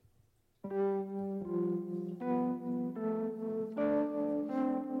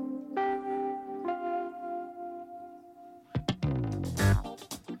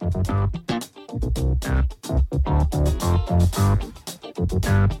Hey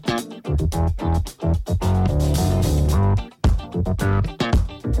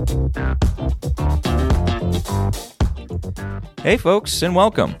folks, and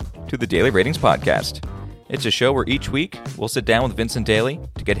welcome to the Daily Ratings Podcast. It's a show where each week we'll sit down with Vincent Daly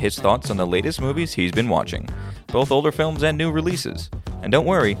to get his thoughts on the latest movies he's been watching, both older films and new releases. And don't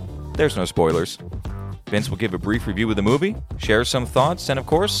worry, there's no spoilers. Vince will give a brief review of the movie, share some thoughts, and of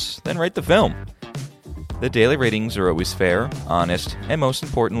course, then rate the film. The Daily Ratings are always fair, honest, and most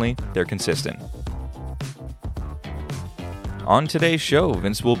importantly, they're consistent. On today's show,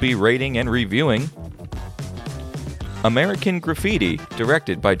 Vince will be rating and reviewing American Graffiti,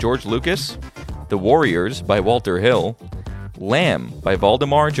 directed by George Lucas, The Warriors by Walter Hill, Lamb by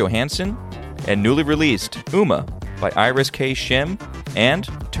Valdemar Johansson, and newly released Umma by Iris K. Shim, and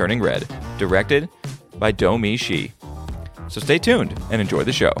Turning Red, directed by Do Mi Shi. So stay tuned and enjoy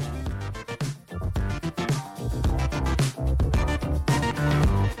the show.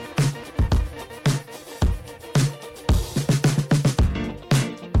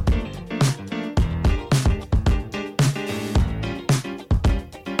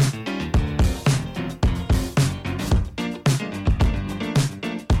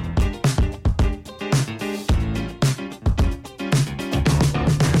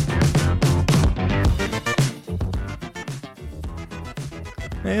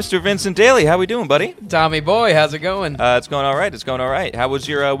 Mr. Vincent Daly, how we doing, buddy? Tommy boy, how's it going? It's going all right. It's going all right. How was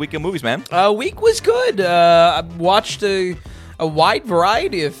your week of movies, man? Week was good. I watched a wide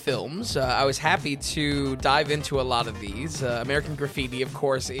variety of films. I was happy to dive into a lot of these. American Graffiti, of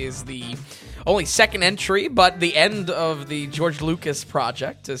course, is the only second entry, but the end of the George Lucas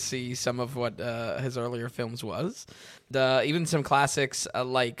project to see some of what his earlier films was. Even some classics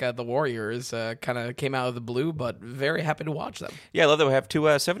like The Warriors kind of came out of the blue, but very happy to watch them. Yeah, I love that we have two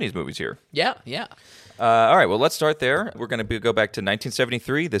 70s movies here. Yeah. All right, well, let's start there. We're going to go back to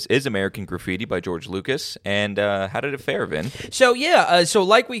 1973. This is American Graffiti by George Lucas. And how did it fare, Vin? So, so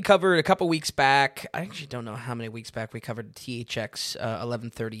like we covered a couple weeks back, I actually don't know how many weeks back we covered THX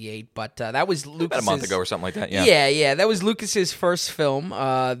 1138, but that was Lucas's... About a month ago or something like that, yeah. Yeah, that was Lucas's first film.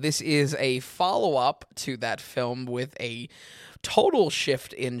 This is a follow-up to that film with a total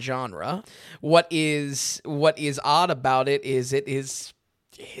shift in genre. What is odd about it is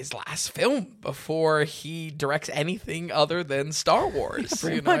his last film before he directs anything other than Star Wars.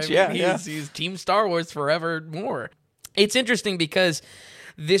 Pretty much, yeah. He's Team Star Wars forevermore. It's interesting because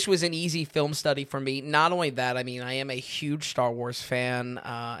this was an easy film study for me. Not only that, I mean, I am a huge Star Wars fan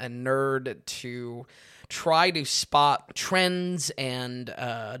and nerd to try to spot trends and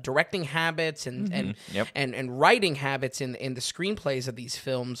directing habits and writing habits in the screenplays of these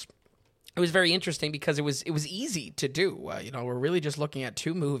films. It was very interesting because it was easy to do. We're really just looking at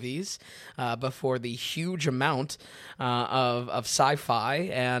two movies before the huge amount of sci-fi,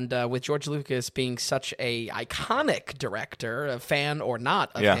 and with George Lucas being such a iconic director, a fan or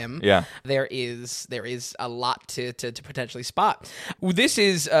not of him, there is a lot to potentially spot. This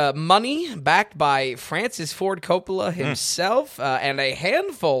is money backed by Francis Ford Coppola himself and a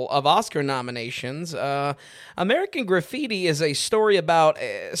handful of Oscar nominations. American Graffiti is a story about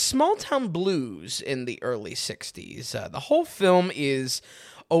small-town blues in the early 60s. The whole film is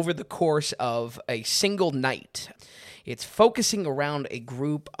over the course of a single night. It's focusing around a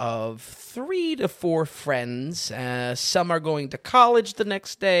group of 3 to 4 friends. Some are going to college the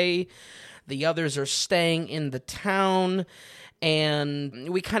next day. The others are staying in the town. And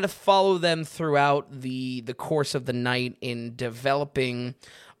we kind of follow them throughout the course of the night in developing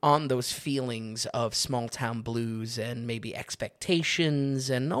on those feelings of small-town blues and maybe expectations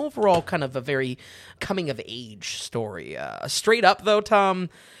and overall kind of a very coming-of-age story. Straight up, though, Tom,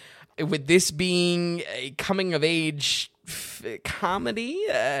 with this being a coming-of-age comedy,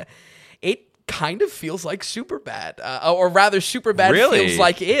 it kind of feels like Superbad, or rather Superbad feels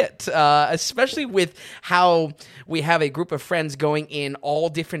like it, especially with how we have a group of friends going in all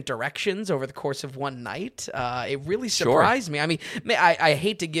different directions over the course of one night. It really surprised me. I mean, I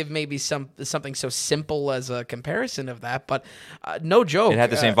hate to give maybe something so simple as a comparison of that, but no joke. It had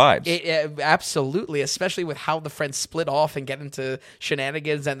the same vibes. Absolutely, especially with how the friends split off and get into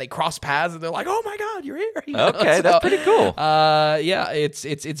shenanigans and they cross paths and they're like, oh my God, you're here. Okay, so, that's pretty cool.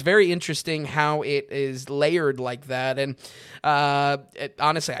 It's very interesting how it is layered like that, and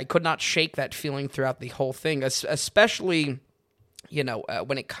honestly, I could not shake that feeling throughout the whole thing, especially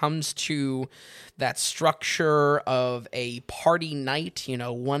when it comes to that structure of a party night,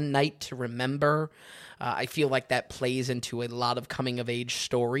 one night to remember, I feel like that plays into a lot of coming of age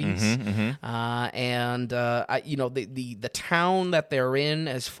stories. The town that they're in,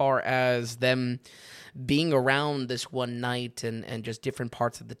 as far as them being around this one night and just different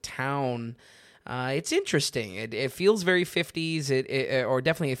parts of the town, it's interesting. It feels very 50s, or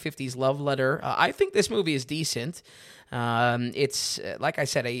definitely a 50s love letter. I think this movie is decent. It's, like I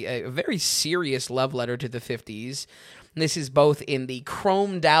said, a very serious love letter to the 50s. This is both in the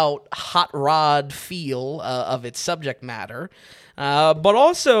chromed out hot rod feel of its subject matter, but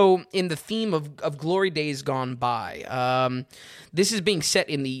also in the theme of glory days gone by. This is being set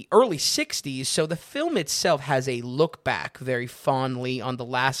in the early 60s, so the film itself has a look back very fondly on the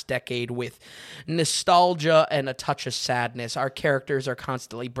last decade with nostalgia and a touch of sadness. Our characters are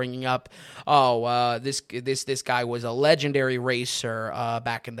constantly bringing up, this guy was a legendary racer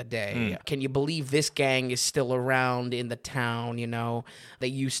back in the day. Can you believe this gang is still around in the town? They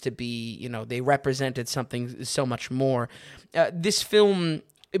used to be, they represented something so much more. This film,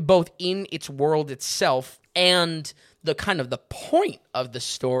 both in its world itself and the kind of the point of the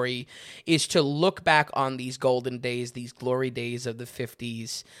story, is to look back on these golden days, these glory days of the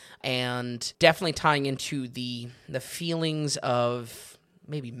 50s, and definitely tying into the feelings of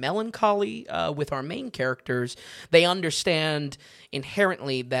maybe melancholy with our main characters. They understand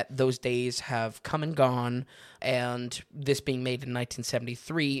inherently that those days have come and gone, and this being made in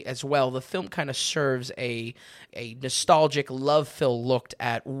 1973 as well, the film kind of serves a nostalgic, love-filled look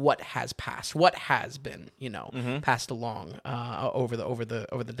at what has passed, what has been, passed along over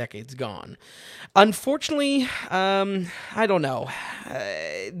the decades gone. Unfortunately, I don't know.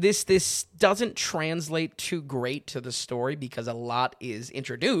 This doesn't translate too great to the story because a lot is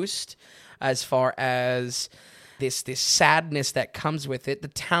introduced as far as this sadness that comes with it. The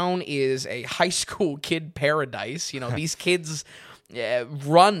town is a high school kid paradise. These kids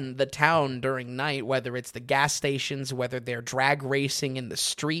run the town during night, whether it's the gas stations, whether they're drag racing in the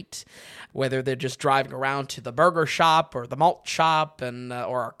street, whether they're just driving around to the burger shop or the malt shop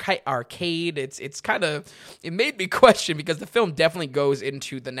or arcade. It's kind of, it made me question, because the film definitely goes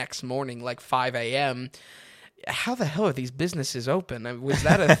into the next morning, like 5 a.m., how the hell are these businesses open? I mean, was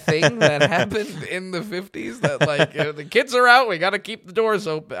that a thing that happened in the 50s? That the kids are out, we got to keep the doors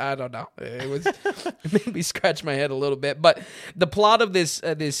open? I don't know. It made me scratch my head a little bit. But the plot of this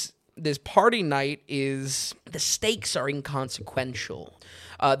party night is the stakes are inconsequential.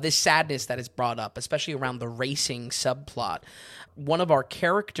 This sadness that is brought up, especially around the racing subplot. One of our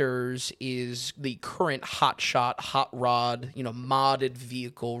characters is the current hotshot, hot rod, modded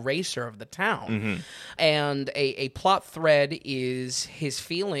vehicle racer of the town. And a plot thread is his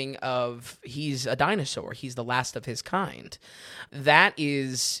feeling of he's a dinosaur. He's the last of his kind. That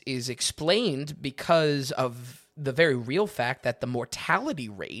is explained because of the very real fact that the mortality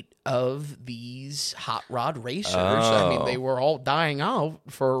rate of these hot rod racers, they were all dying out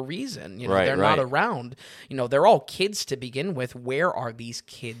for a reason. They're not around. They're all kids to begin with. Where are these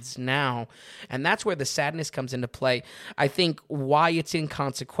kids now? And that's where the sadness comes into play. I think why it's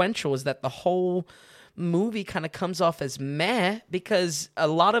inconsequential is that the whole movie kind of comes off as meh, because a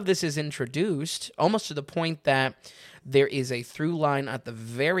lot of this is introduced almost to the point that there is a through line at the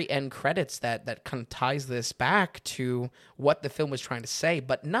very end credits that kind of ties this back to what the film was trying to say,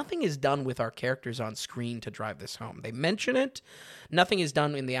 but nothing is done with our characters on screen to drive this home. They mention it. Nothing is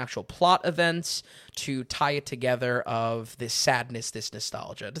done in the actual plot events to tie it together of this sadness, this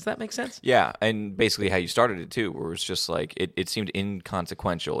nostalgia. Does that make sense? Yeah, and basically how you started it too, where it's just like, it seemed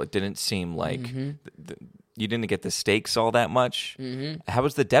inconsequential. It didn't seem like... you didn't get the stakes all that much. How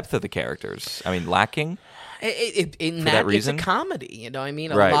was the depth of the characters? I mean, lacking? In that it's reason? a comedy,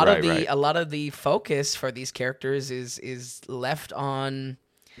 A lot of the focus for these characters is left on,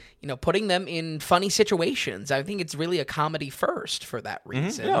 putting them in funny situations. I think it's really a comedy first for that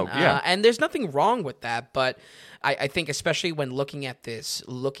reason. And there's nothing wrong with that, but I think especially when looking at this,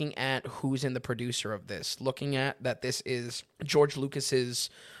 looking at who's in the producer of this, looking at that this is George Lucas's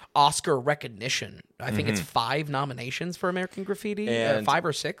Oscar recognition. I think it's 5 nominations for American Graffiti, 5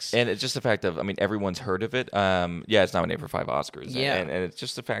 or 6. And it's just the fact of, everyone's heard of it. It's nominated for 5 Oscars. Yeah. And it's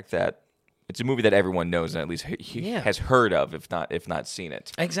just the fact that it's a movie that everyone knows and at least has heard of, if not seen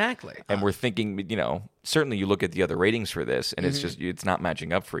it. Exactly. And we're thinking, certainly you look at the other ratings for this, and it's not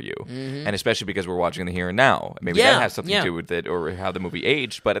matching up for you. And especially because we're watching the here and now. Maybe that has something to do with it, or how the movie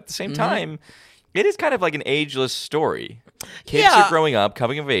aged. But at the same time, it is kind of like an ageless story. Kids are growing up,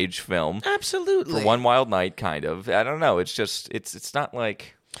 coming of age film. Absolutely. For one wild night, kind of. I don't know. It's just, it's not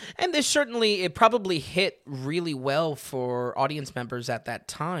like... And there's certainly, it probably hit really well for audience members at that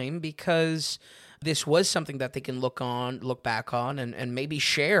time because this was something that they can look back on, and maybe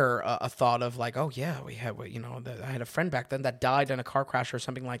share a thought of like, oh yeah, I had a friend back then that died in a car crash or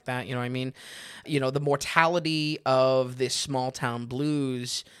something like that. You know what I mean? The mortality of this small town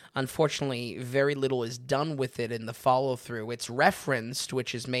blues. Unfortunately, very little is done with it in the follow through. It's referenced,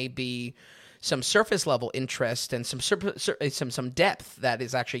 which is maybe some surface level interest and some depth that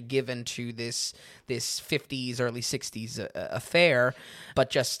is actually given to this 50s, early 60s affair,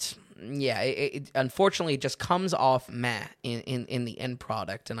 but just. Yeah, it unfortunately just comes off meh in the end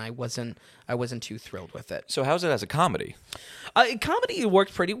product, and I wasn't too thrilled with it. So how's it as a comedy? Comedy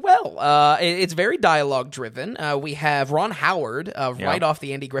worked pretty well. It's very dialogue driven. We have Ron Howard right off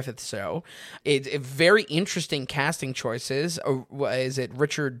the Andy Griffith Show. It's very interesting casting choices. Is it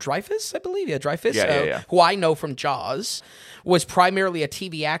Richard Dreyfuss? I believe, Dreyfuss. Yeah. Who I know from Jaws, was primarily a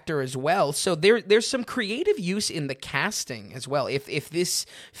TV actor as well. So there's some creative use in the casting as well. If this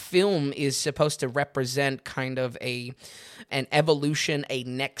film is supposed to represent kind of an evolution, a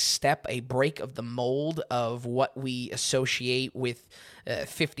next step, a break of the mold of what we associate with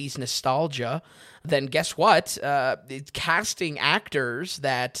 50s nostalgia, then guess what? It's casting actors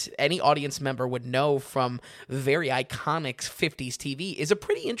that any audience member would know from very iconic 50s TV is a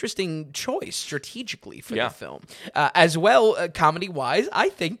pretty interesting choice strategically for the film. As well, comedy-wise, I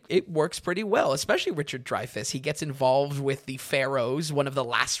think it works pretty well, especially Richard Dreyfuss. He gets involved with the Pharaohs, one of the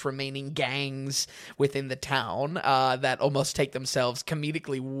last remaining gangs within the town that almost take themselves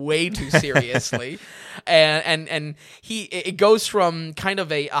comedically way too seriously. and it goes from kind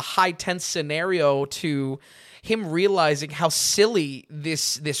of a high tense scenario to him realizing how silly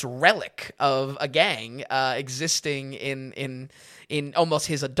this relic of a gang existing in almost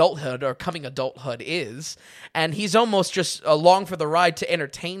his adulthood or coming adulthood is, and he's almost just along for the ride to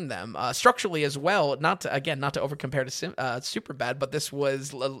entertain them. Structurally as well, not to overcompare to Superbad, but this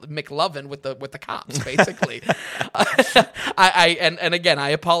was McLovin with the cops basically. I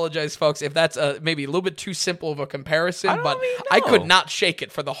apologize, folks, if that's maybe a little bit too simple of a comparison, I could not shake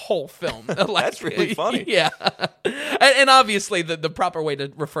it for the whole film. That's really funny. Yeah, and obviously the proper way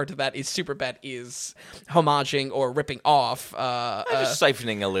to refer to that is Superbad is homaging or ripping off. Just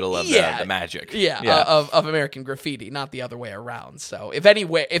siphoning a little of the magic. Of American Graffiti, not the other way around. So if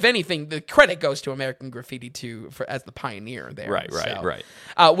anything, the credit goes to American Graffiti as the pioneer there. Right.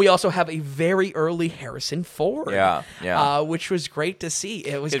 We also have a very early Harrison Ford. Which was great to see.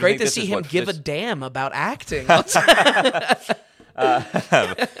 It was great to see him give a damn about acting.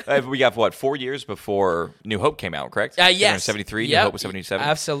 We got 4 years before New Hope came out, correct? Yes, 73. New Hope was 77.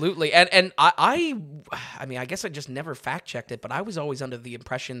 Absolutely, and I mean, I guess I just never fact checked it, but I was always under the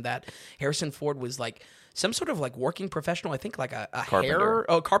impression that Harrison Ford was like some sort of like working professional. I think like a carpenter,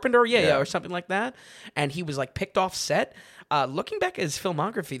 or something like that. And he was like picked off set. Looking back at his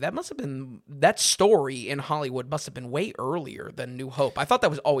filmography, that story in Hollywood must have been way earlier than New Hope. I thought that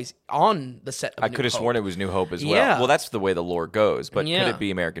was always on the set of New Hope. I could have sworn it was New Hope as well. Yeah. Well, that's the way the lore goes, but could it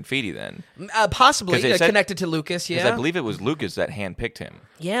be American Graffiti then? Possibly, connected to Lucas, Because I believe it was Lucas that handpicked him.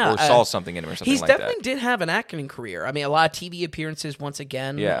 Yeah. Or saw something in him or something like that. He definitely did have an acting career. I mean, a lot of TV appearances once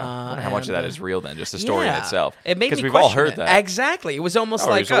again. Yeah. I wonder how much of that is real then, just the story in itself. It made me Because we've all heard that. Exactly. It was almost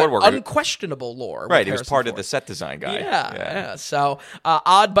like unquestionable lore. Right, he was part of the set design guy. Yeah. So,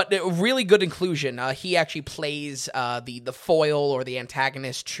 odd, but really good inclusion. He actually plays the foil or the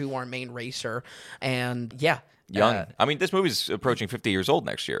antagonist to our main racer. And, young. I mean, this movie's approaching 50 years old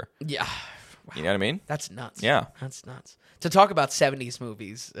next year. Yeah. Wow. You know what I mean? That's nuts. Yeah. That's nuts. To talk about 70s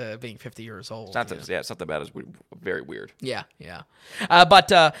movies being 50 years old. Something about it is very weird. Yeah.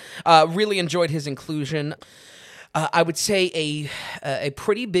 But really enjoyed his inclusion. I would say a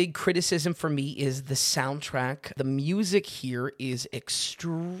pretty big criticism for me is the soundtrack. The music here is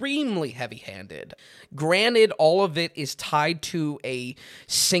extremely heavy-handed. Granted, all of it is tied to a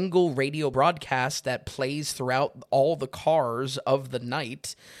single radio broadcast that plays throughout all the cars of the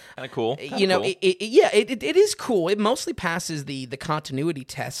night. Kind of cool. It is cool. It mostly passes the continuity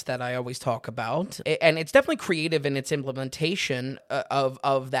test that I always talk about, and it's definitely creative in its implementation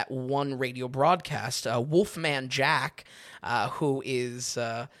of that one radio broadcast. Wolfman Jack, who is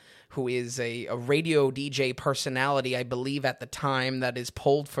a radio DJ personality, I believe, at the time that is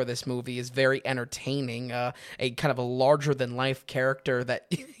pulled for this movie, is very entertaining. A kind of a larger-than-life character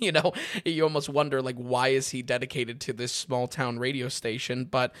that, you almost wonder, like, why is he dedicated to this small-town radio station?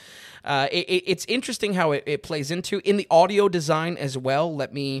 But it's interesting how it plays into. In the audio design as well,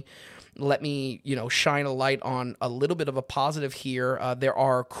 let me let me, shine a light on a little bit of a positive here. There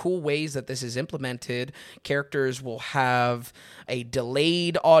are cool ways that this is implemented. Characters will have a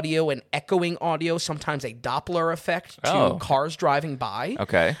delayed audio and echoing audio, sometimes a Doppler effect to cars driving by.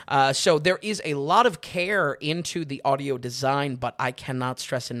 Okay. So there is a lot of care into the audio design, but I cannot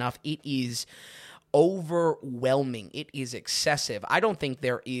stress enough, it is overwhelming. It is excessive. I don't think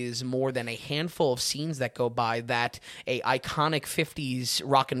there is more than a handful of scenes that go by that a iconic 50s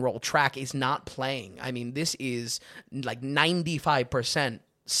rock and roll track is not playing. I mean, this is like 95%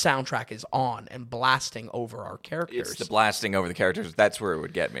 soundtrack is on and blasting over our characters. It's the blasting over the characters. That's where it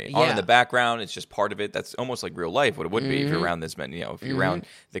would get me. Yeah. On in the background, it's just part of it. That's almost like real life, what it would be if you're around this many, if you're around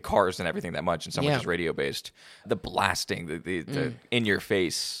the cars and everything that much and so much is radio based. The blasting, the in your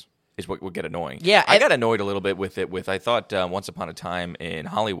face is what would get annoying. Yeah, I got annoyed a little bit with it. I thought Once Upon a Time in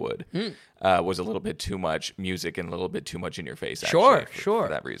Hollywood was a little bit too much music and a little bit too much in your face. Actually, Sure. For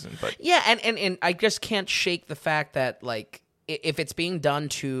that reason, but yeah, and I just can't shake the fact that like if it's being done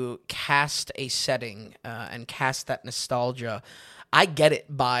to cast a setting and cast that nostalgia, I get it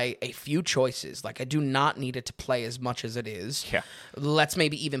by a few choices. Like, I do not need it to play as much as it is. Yeah. Let's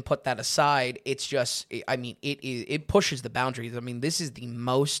maybe even put that aside. It's just, I mean, it pushes the boundaries. I mean, this is the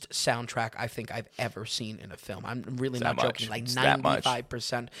most soundtrack I think I've ever seen in a film. I'm really not joking. Like,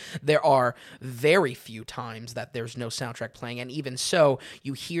 95%. There are very few times that there's no soundtrack playing. And even so,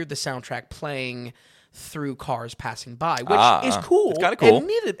 you hear the soundtrack playing through cars passing by, which is cool. It's kind of cool.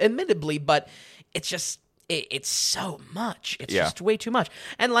 Admittedly, but it's just... It's so much. It's just way too much.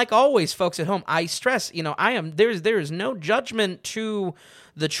 And like always, folks at home, I stress, there is no judgment to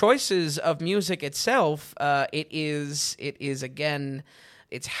the choices of music itself. It is again,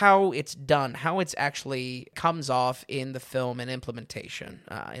 it's how it's done, how it's actually comes off in the film and implementation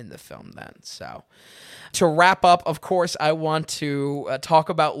in the film then. So to wrap up, of course, I want to talk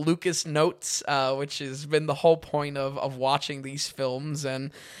about Lucas Notes, which has been the whole point of watching these films.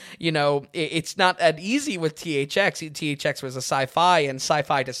 And, it's not that easy with THX. THX was a sci-fi, and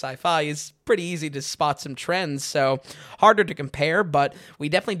sci-fi to sci-fi is pretty easy to spot some trends, so harder to compare, but we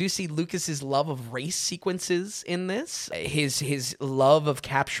definitely do see Lucas's love of race sequences in this. His love of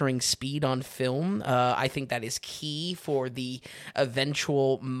capturing speed on film, I think that is key for the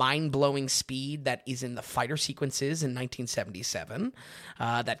eventual mind-blowing speed that is in the fighter sequences in 1977,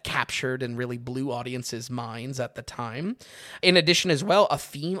 that captured and really blew audiences' minds at the time. In addition as well, a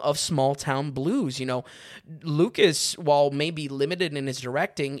theme of small-town blues. Lucas, while maybe limited in his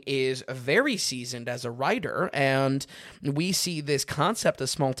directing, is very seasoned as a writer, and we see this concept of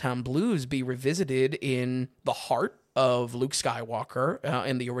small-town blues be revisited in the heart of Luke Skywalker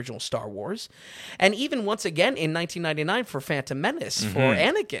in the original Star Wars, and even once again in 1999 for Phantom Menace for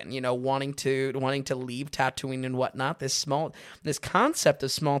Anakin, wanting to leave Tatooine and whatnot. This concept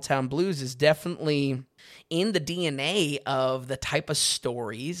of small town blues is definitely in the DNA of the type of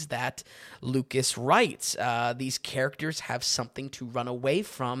stories that Lucas writes. These characters have something to run away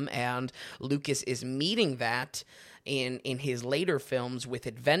from, and Lucas is meeting that in his later films with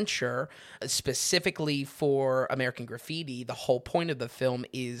adventure. Specifically for American Graffiti, the whole point of the film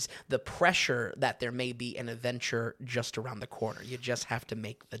is the pressure that there may be an adventure just around the corner. You just have to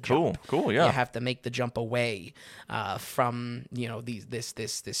make the jump. Cool, yeah. You have to make the jump away from this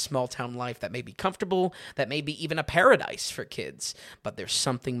small town life that may be comfortable, that may be even a paradise for kids, but there's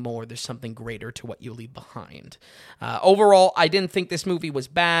something more, there's something greater to what you leave behind. Overall, I didn't think this movie was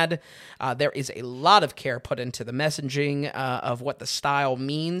bad. There is a lot of care put into the messaging of what the style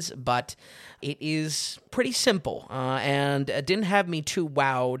means, but it is pretty simple and didn't have me too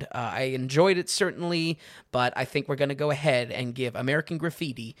wowed. I enjoyed it certainly, but I think we're going to go ahead and give American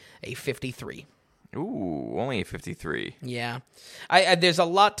Graffiti a 53. Ooh, only a 53. Yeah. There's a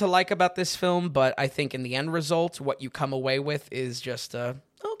lot to like about this film, but I think in the end result, what you come away with is just,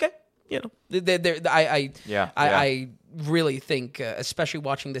 okay. I really think, especially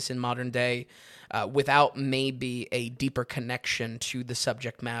watching this in modern day, without maybe a deeper connection to the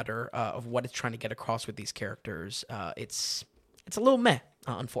subject matter of what it's trying to get across with these characters, it's a little meh,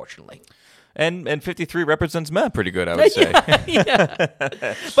 unfortunately. And 53 represents meh pretty good, I would say. Yeah.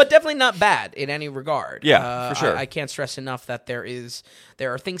 But definitely not bad in any regard. Yeah, for sure. I can't stress enough that there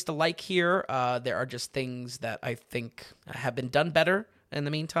are things to like here. There are just things that I think have been done better in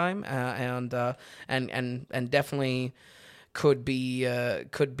the meantime, and definitely could be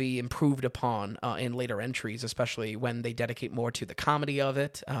improved upon in later entries, especially when they dedicate more to the comedy of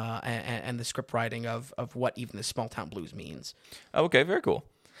it and the script writing of what even the small town blues means. Okay, very cool.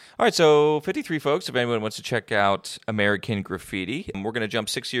 All right, so 53, folks, if anyone wants to check out American Graffiti. We're going to jump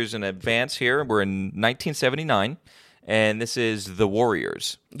 6 years in advance here. We're in 1979, and this is The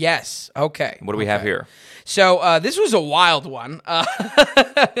Warriors. Yes. Okay. What do we have here? So this was a wild one.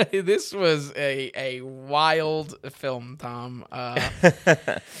 This was a wild film, Tom.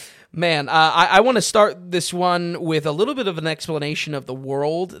 Man, I want to start this one with a little bit of an explanation of the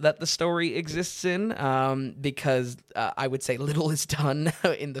world that the story exists in, because I would say little is done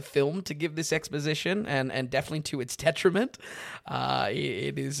in the film to give this exposition, and definitely to its detriment.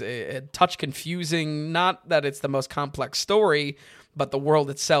 It is a touch confusing, not that it's the most complex story, but the world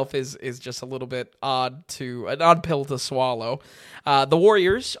itself is just a little bit an odd pill to swallow. The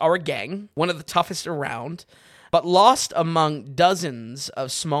Warriors are a gang, one of the toughest around, but lost among dozens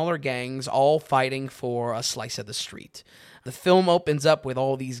of smaller gangs, all fighting for a slice of the street. The film opens up with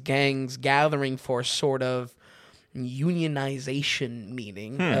all these gangs gathering for sort of unionization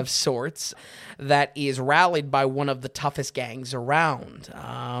meeting of sorts that is rallied by one of the toughest gangs around.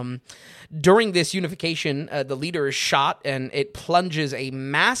 During this unification, the leader is shot, and it plunges a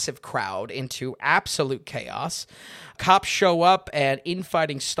massive crowd into absolute chaos. Cops show up, and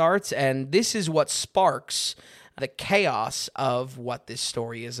infighting starts, and this is what sparks the chaos of what this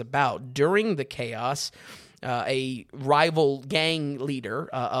story is about. During the chaos, a rival gang leader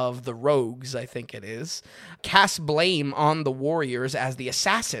of the Rogues, I think it is, casts blame on the Warriors as the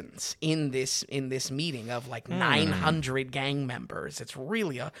assassins in this meeting of like 900 gang members. It's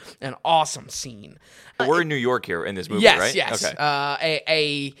really an awesome scene. We're in New York here in this movie, yes, right? Yes, Okay.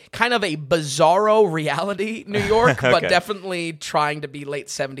 A kind of a bizarro reality New York, but definitely trying to be late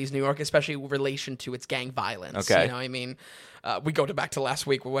 70s New York, especially in relation to its gang violence. Okay. You know what I mean? We go back to last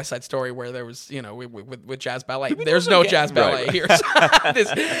week with West Side Story, where there was, with jazz ballet. There's no jazz ballet here,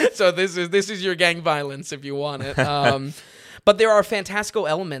 so this is your gang violence if you want it. But there are fantastical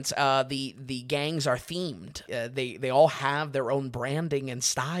elements. The gangs are themed. They all have their own branding and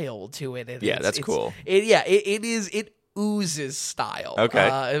style to it. That's cool. It oozes style.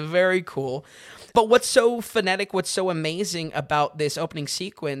 Okay, very cool. But what's so phonetic? What's so amazing about this opening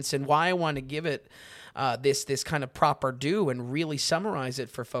sequence, and why I want to give it this kind of proper due and really summarize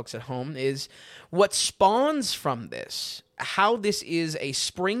it for folks at home, is what spawns from this, how this is a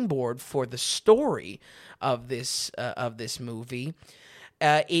springboard for the story of this movie.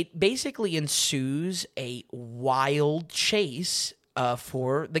 It basically ensues a wild chase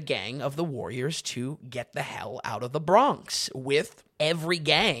for the gang of the Warriors to get the hell out of the Bronx, with every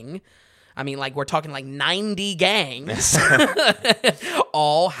gang, I mean, like, we're talking like 90 gangs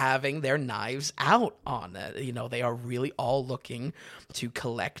all having their knives out on it. They are really all looking to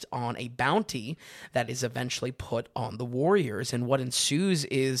collect on a bounty that is eventually put on the Warriors. And what ensues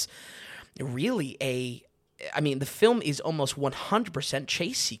is really the film is almost 100%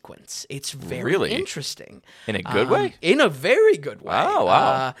 chase sequence. It's very interesting. In a good way? In a very good way. Oh,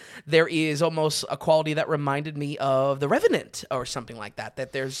 wow. There is almost a quality that reminded me of The Revenant or something like that,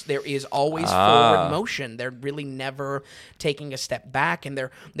 there is always forward motion. They're really never taking a step back, and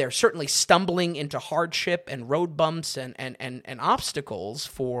they're certainly stumbling into hardship and road bumps and obstacles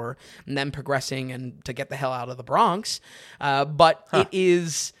for them progressing and to get the hell out of the Bronx. But it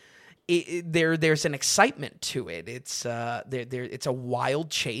is... There's an excitement to it. It's it's a wild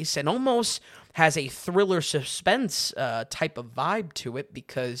chase, and almost has a thriller suspense type of vibe to it,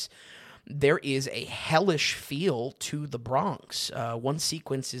 because there is a hellish feel to the Bronx. One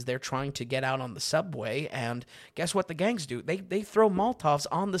sequence is they're trying to get out on the subway, and guess what the gangs do? They throw Molotovs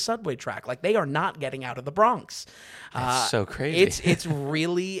on the subway track. Like, they are not getting out of the Bronx. That's so crazy. It's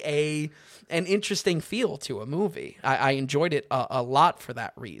really an interesting feel to a movie. I enjoyed it a lot for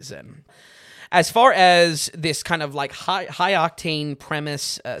that reason. As far as this kind of like high octane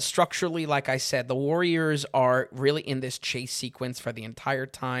premise, structurally, like I said, the Warriors are really in this chase sequence for the entire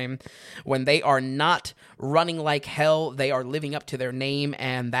time. When they are not running like hell, they are living up to their name,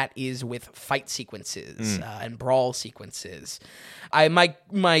 and that is with fight sequences and brawl sequences.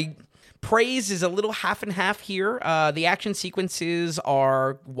 My praise is a little half and half here. The action sequences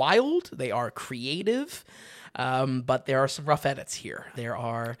are wild. They are creative. But there are some rough edits here. There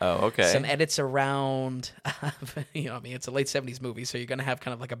are some edits around, it's a late 70s movie, so you're going to have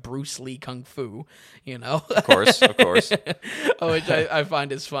kind of like a Bruce Lee kung fu, Of course. Which I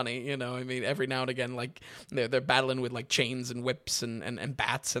find is funny, every now and again, like, they're battling with like chains and whips and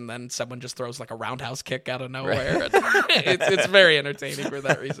bats, and then someone just throws like a roundhouse kick out of nowhere. Right. It's very entertaining for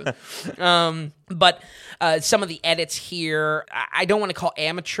that reason. But some of the edits here, I don't want to call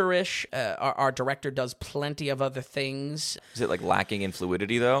amateurish. Our director does plenty plenty of other things. Is it like lacking in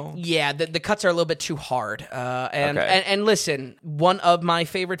fluidity though? Yeah, the cuts are a little bit too hard. Okay. And listen, one of my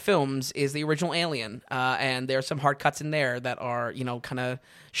favorite films is the original Alien, and there are some hard cuts in there that are, kind of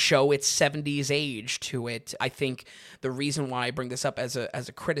show its 70s age to it. I think the reason why I bring this up as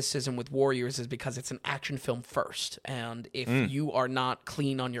a criticism with Warriors is because it's an action film first, and if you are not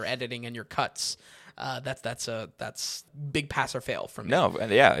clean on your editing and your cuts, that's big pass or fail for me. No,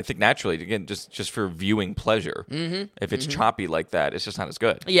 and yeah, I think naturally, again, just for viewing pleasure, if it's choppy like that, it's just not as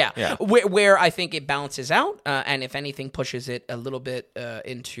good. Yeah. Where I think it balances out, and if anything, pushes it a little bit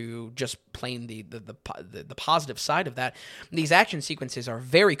into just playing the positive side of that. These action sequences are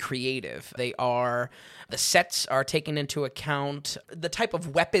very creative. The sets are taken into account, the type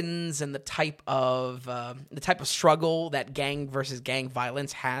of weapons and the type of struggle that gang versus gang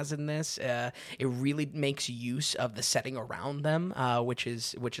violence has in this. It really makes use of the setting around them, which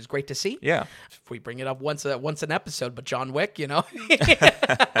is great to see. Yeah, if we bring it up once an episode, but John Wick,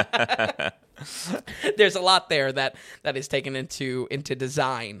 there's a lot there that is taken into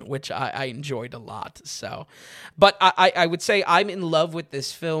design, which I enjoyed a lot. So, but I would say I'm in love with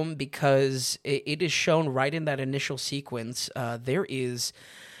this film because it is shown right in that initial sequence. There is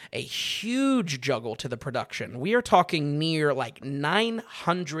a huge juggle to the production. We are talking near like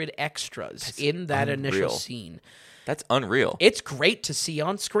 900 extras in that initial scene. That's unreal. It's great to see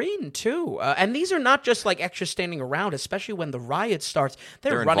on screen, too. And these are not just like extras standing around, especially when the riot starts.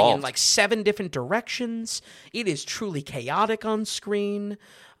 They're running involved in like 7 different directions. It is truly chaotic on screen.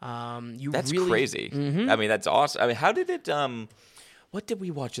 That's crazy. I mean, that's awesome. I mean, how did it... What did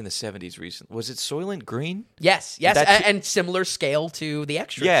we watch in the 70s recently? Was it Soylent Green? Yes, and similar scale to the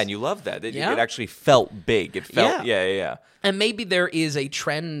extras. Yeah, and you love that. It actually felt big. It felt, yeah. And maybe there is a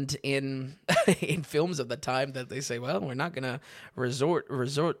trend in in films of the time that they say, well, we're not going to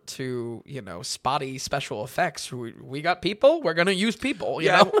resort to, spotty special effects. We got people, we're going to use people, you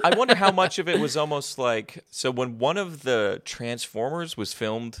know? I wonder how much of it was almost like, so when one of the Transformers was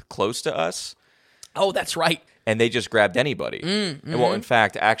filmed close to us. Oh, that's right. And they just grabbed anybody. And well, in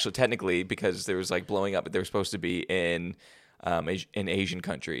fact, actually, technically, because there was like blowing up, but they were supposed to be in an Asian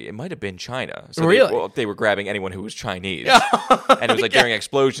country. It might have been China. So really? They were grabbing anyone who was Chinese. And it was like during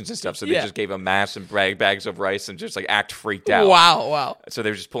explosions and stuff. So they just gave them massive bags of rice and just like act freaked out. Wow. So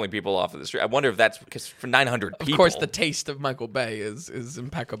they were just pulling people off of the street. I wonder if that's because for 900 people. Of course, the taste of Michael Bay is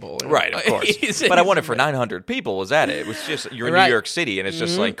impeccable. Right, of course. But I wonder for 900 people was that it? It was just, you're in New York City and it's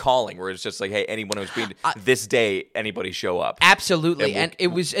just like calling where it's just like, hey, anyone who's been this day, anybody show up. Absolutely. And it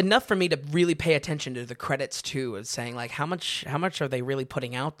was enough for me to really pay attention to the credits too, of saying like, how much are they really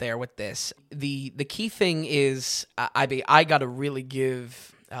putting out there with this? The key thing is, I got to really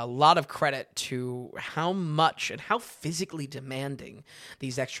give a lot of credit to how much and how physically demanding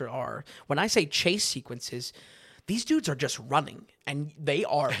these extras are. When I say chase sequences, these dudes are just running, and they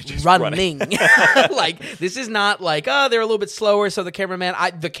are running. Like, this is not like, they're a little bit slower, so the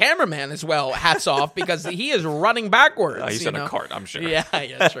cameraman as well, hats off, because he is running backwards. He's in a cart, I'm sure. Yeah,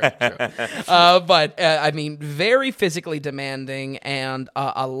 true. But, I mean, very physically demanding, and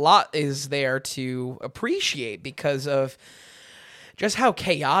a lot is there to appreciate because of just how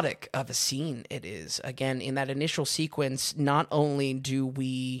chaotic of a scene it is. Again, in that initial sequence, not only do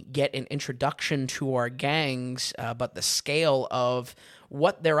we get an introduction to our gangs, but the scale of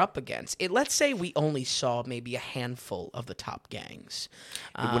what they're up against. Let's say we only saw maybe a handful of the top gangs.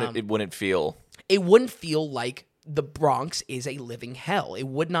 It wouldn't feel... It wouldn't feel like the Bronx is a living hell. It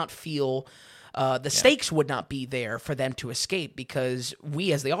would not feel... the stakes would not be there for them to escape, because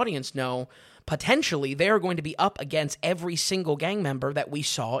we as the audience know potentially they're going to be up against every single gang member that we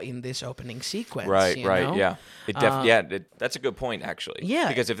saw in this opening sequence. Right, know? Yeah. That's a good point, actually. Yeah.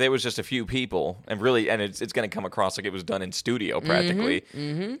 Because if there was just a few people, and it's going to come across like it was done in studio practically,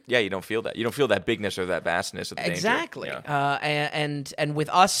 you don't feel that. You don't feel that bigness or that vastness of the danger. Exactly. Yeah. And with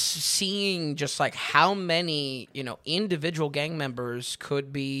us seeing just like how many, individual gang members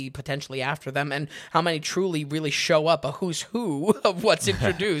could be potentially after them, and how many truly really show up a who's who of what's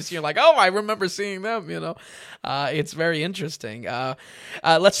introduced, you're like, oh, I remember seeing them, it's very interesting.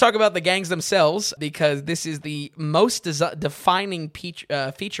 Let's talk about the gangs themselves, because this is the most defining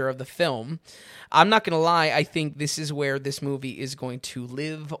feature of the film. I'm not going to lie, I think this is where this movie is going to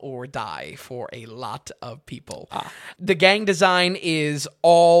live or die for a lot of people. The gang design is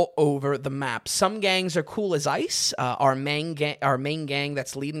all over the map. Some gangs are cool as ice. Our main gang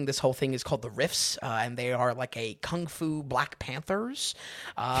that's leading this whole thing is called the Riffs, and they are like a Kung Fu Black Panthers.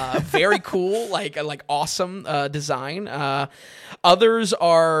 Very cool, like awesome design. Others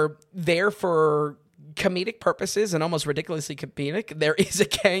are there for comedic purposes and almost ridiculously comedic, there is a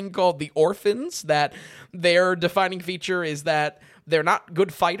gang called the Orphans that their defining feature is that they're not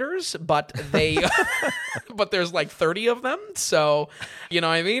good fighters, but they, but there's like 30 of them. So, you know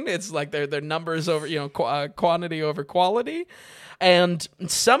what I mean? It's like their numbers over, quantity over quality. And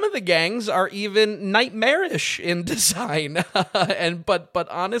some of the gangs are even nightmarish in design. But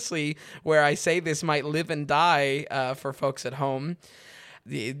honestly, where I say this might live and die for folks at home,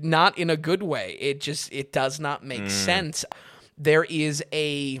 not in a good way. It does not make sense. There is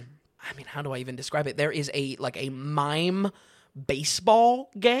how do I even describe it? There is a mime baseball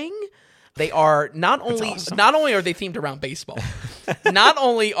gang. They are not only are they themed around baseball, not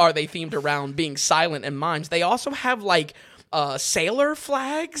only are they themed around being silent and mimes, they also have like sailor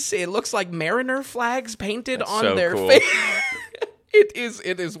flags. It looks like mariner flags painted on their face.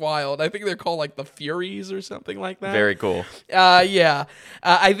 It is wild. I think they're called like the Furies or something like that. Very cool.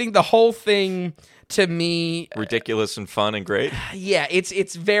 I think the whole thing, to me, ridiculous and fun and great. Yeah,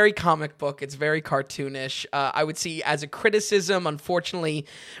 it's very comic book. It's very cartoonish. I would see as a criticism, unfortunately,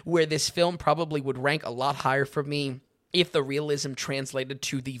 where this film probably would rank a lot higher for me if the realism translated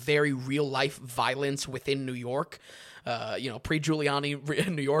to the very real life violence within New York. Pre-Giuliani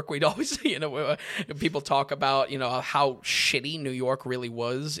New York, we'd always, people talk about, how shitty New York really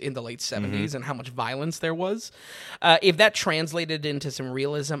was in the late 70s and how much violence there was. If that translated into some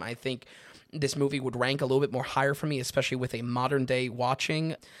realism, I think this movie would rank a little bit more higher for me, especially with a modern day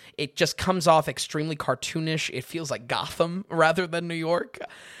watching. It just comes off extremely cartoonish. It feels like Gotham rather than New York.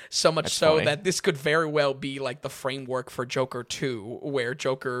 So much That's so funny. That this could very well be like the framework for Joker 2, where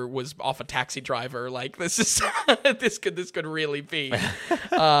Joker was off a taxi driver. Like this is this could really be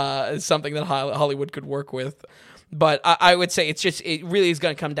something that Hollywood could work with. But I would say it really is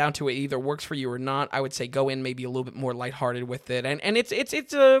going to come down to it either works for you or not. I would say go in maybe a little bit more lighthearted with it, and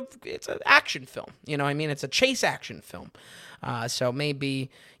it's an action film. You know what I mean? It's a chase action film. So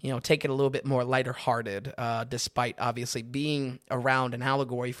maybe, take it a little bit more lighter hearted, despite obviously being around an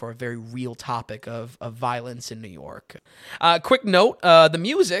allegory for a very real topic of violence in New York. Quick note, the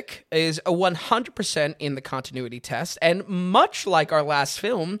music is a 100% in the continuity test, and much like our last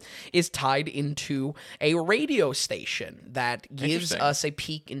film, is tied into a radio station that gives us a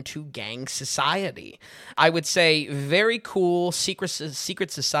peek into gang society. I would say very cool secret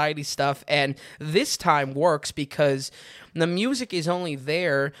society stuff, and this time works because the music is only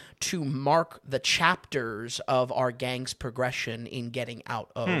there to mark the chapters of our gang's progression in getting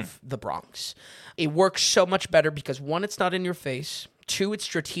out of the Bronx. It works so much better because, one, it's not in your face. Two, it's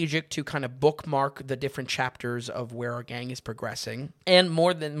strategic to kind of bookmark the different chapters of where our gang is progressing. And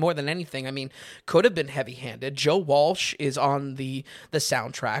more than anything, I mean, could have been heavy-handed. Joe Walsh is on the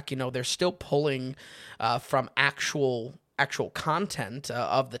soundtrack. They're still pulling from actual content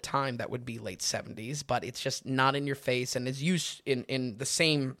of the time that would be late 70s, but it's just not in your face and is used in the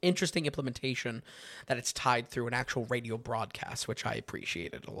same interesting implementation that it's tied through an actual radio broadcast, which I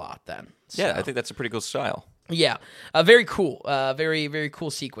appreciated a lot then. Yeah, I think that's a pretty cool style. Yeah, very cool. Very, very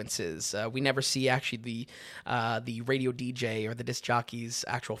cool sequences. We never see actually the radio DJ or the disc jockey's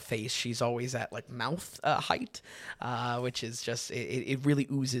actual face. She's always at like mouth height, which is just it really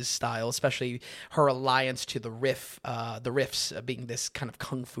oozes style, especially her alliance to the riffs being this kind of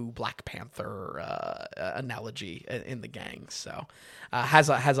kung fu Black Panther analogy in the gang. So has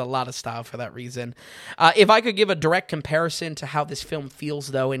a lot of style for that reason. If I could give a direct comparison to how this film feels,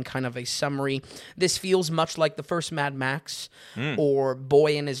 though, in kind of a summary, this feels much like the first Mad Max or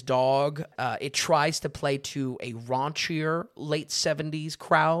Boy and His Dog. It tries to play to a raunchier late 70s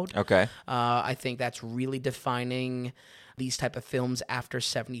crowd. Okay. I think that's really defining these type of films after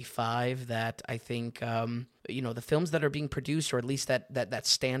 75, that I think, the films that are being produced, or at least that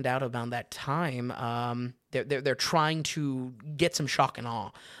stand out around that time, they're trying to get some shock and awe.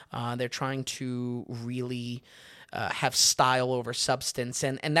 They're trying to really have style over substance,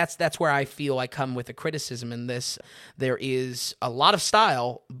 and that's where I feel I come with a criticism in this. There is a lot of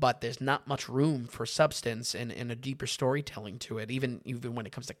style, but there's not much room for substance and a deeper storytelling to it, even when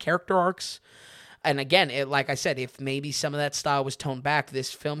it comes to character arcs. And again, like I said, if maybe some of that style was toned back,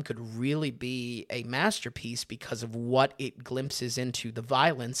 this film could really be a masterpiece because of what it glimpses into the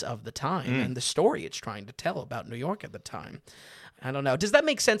violence of the time and the story it's trying to tell about New York at the time. I don't know. Does that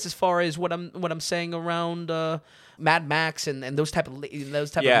make sense as far as what I'm saying around Mad Max and those type of mid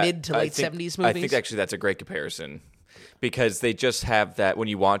to late 70s movies? I think actually that's a great comparison, because they just have that, when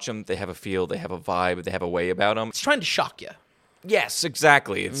you watch them, they have a feel, they have a vibe, they have a way about them. It's trying to shock you. Yes,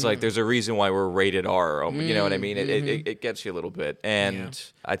 exactly. It's like there's a reason why we're rated R. You know what I mean? It gets you a little bit, and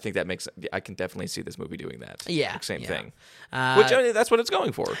I think I can definitely see this movie doing that. Yeah, same thing. Which that's what it's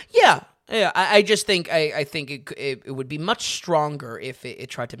going for. Yeah. Yeah, I just think I think it would be much stronger if it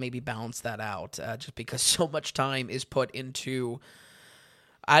tried to maybe balance that out, just because so much time is put into,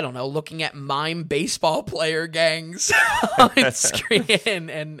 I don't know, looking at mime baseball player gangs on screen,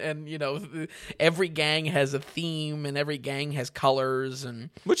 and you know, every gang has a theme and every gang has colors,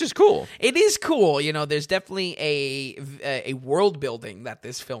 and which is cool. It is cool. You know, there's definitely a world building that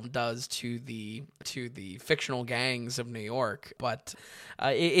this film does to the fictional gangs of New York, but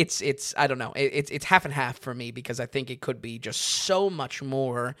it's I don't know, it's half and half for me, because I think it could be just so much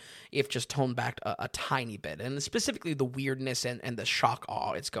more if just toned back a tiny bit, and specifically the weirdness and the shock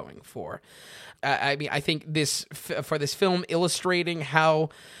awe it's going for. I mean, I think for this film illustrating how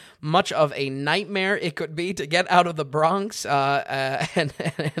much of a nightmare it could be to get out of the Bronx, and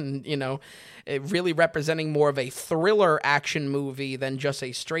you know, it really representing more of a thriller action movie than just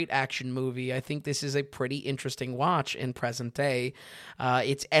a straight action movie. I think this is a pretty interesting watch in present day.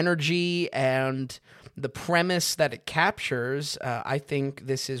 Its energy and the premise that it captures, I think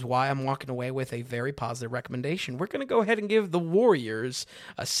this is why I'm walking away with a very positive recommendation. We're going to go ahead and give The Warriors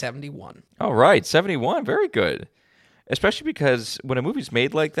a 71. All right, 71. Very good. Especially because when a movie's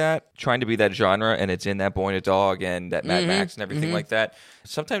made like that, trying to be that genre, and it's in that Boy and a Dog and that Mad Max and everything like that,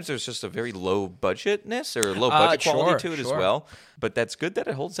 sometimes there's just a very low budgetness or low budget quality to it as well. But that's good that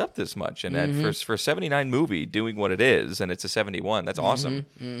it holds up this much. And that for a 79 movie doing what it is, and it's a 71, that's awesome.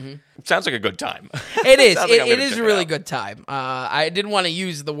 It sounds like a good time. It is. It is a really good time. I didn't want to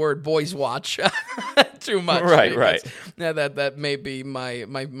use the word boys watch too much. Right. That may be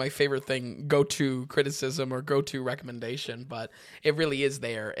my favorite thing, go-to criticism or go-to recommendation, but it really is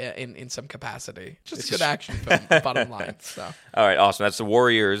there in some capacity. Just a good action film, bottom line. So. All right, awesome. That's The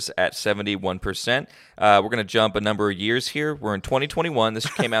Warriors at 71%. We're going to jump a number of years here. We're in 2021. This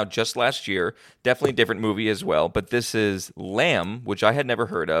came out just last year. Definitely a different movie as well. But this is Lamb, which I had never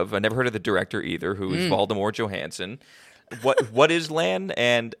heard of. I never heard of the director either, who is Voldemort Johansson. What is Lamb,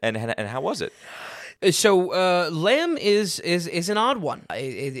 and how was it? So, Lamb is an odd one.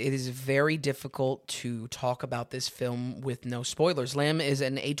 It is very difficult to talk about this film with no spoilers. Lamb is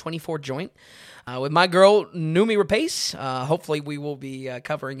an A24 joint with my girl, Noomi Rapace. Hopefully, we will be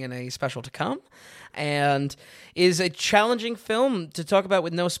covering in a special to come. And is a challenging film to talk about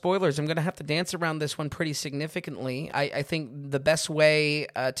with no spoilers. I'm going to have to dance around this one pretty significantly. I think the best way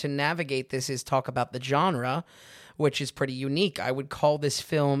to navigate this is talk about the genre, which is pretty unique. I would call this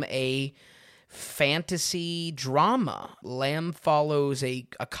film a fantasy drama. Lamb follows a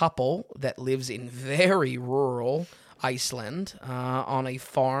couple that lives in very rural Iceland on a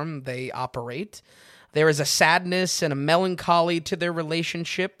farm they operate. There is a sadness and a melancholy to their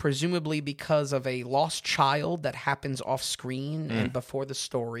relationship, presumably because of a lost child that happens off screen and before the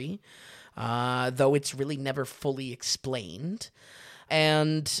story, though it's really never fully explained.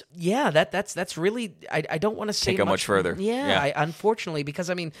 And yeah, that's really, I don't want to say can't go much further. Yeah. Unfortunately, because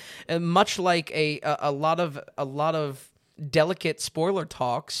I mean, much like a lot of delicate spoiler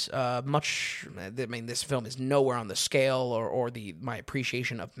talks, this film is nowhere on the scale or my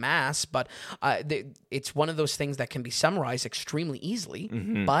appreciation of Mass, but it's one of those things that can be summarized extremely easily,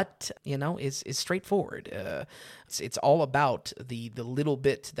 but is straightforward. It's all about the little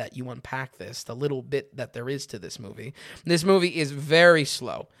bit that you unpack this, the little bit that there is to this movie. This movie is very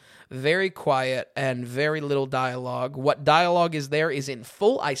slow, very quiet, and very little dialogue. What dialogue is there is in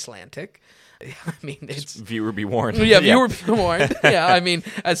full Icelandic. I mean, it's viewer be warned. Yeah, viewer be warned. Yeah, I mean,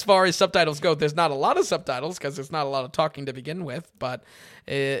 as far as subtitles go, there's not a lot of subtitles because there's not a lot of talking to begin with, but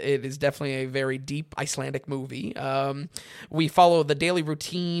it is definitely a very deep Icelandic movie. We follow the daily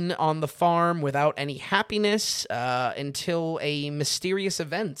routine on the farm without any happiness until a mysterious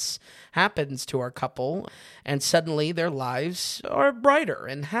event happens to our couple, and suddenly their lives are brighter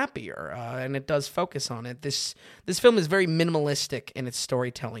and happier, and it does focus on it. This film is very minimalistic in its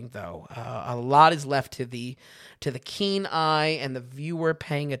storytelling, though. A lot is left to the keen eye and the viewer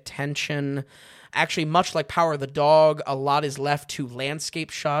paying attention. Actually, much like Power of the Dog, a lot is left to landscape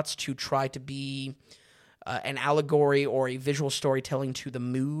shots to try to be an allegory or a visual storytelling to the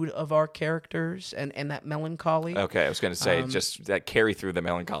mood of our characters and that melancholy. Okay, I was going to say, just that carry through the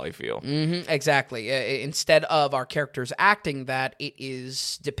melancholy feel. Exactly. Instead of our characters acting that, it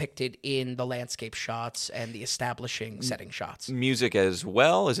is depicted in the landscape shots and the establishing setting shots. Music as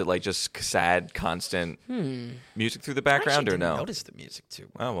well? Is it like just sad, constant music through the background, or no? I noticed the music too.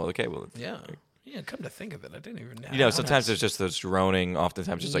 Oh, well, okay. Well, yeah. Yeah, come to think of it, I didn't even know. You know, sometimes there's just those droning,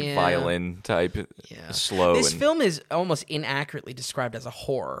 oftentimes just like violin type, slow. This film is almost inaccurately described as a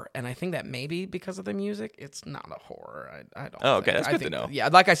horror, and I think that maybe because of the music, it's not a horror. I don't. Oh, okay, think. that's good to know. Yeah,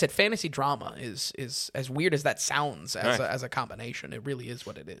 like I said, fantasy drama is as weird as that sounds as a combination. It really is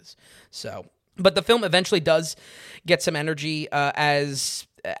what it is. So, but the film eventually does get some energy as.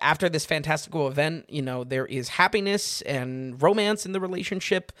 After this fantastical event, you know, there is happiness and romance in the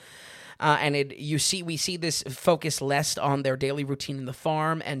relationship. And we see this focus less on their daily routine in the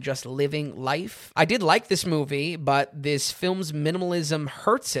farm and just living life. I did like this movie, but this film's minimalism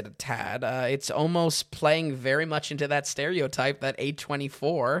hurts it a tad. It's almost playing very much into that stereotype that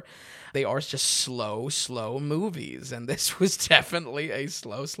A24, they are just slow movies. And this was definitely a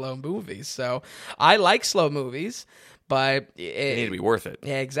slow movie. So I like slow movies. But it need to be worth it.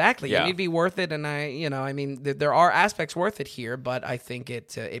 Yeah, exactly. Yeah. You need to be worth it, and there are aspects worth it here, but I think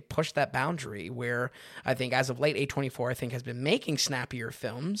it pushed that boundary where I think as of late, A24 I think has been making snappier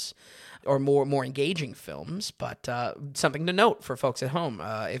films or more engaging films. But something to note for folks at home: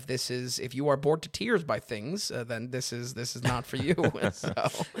 if you are bored to tears by things, then this is not for you. So,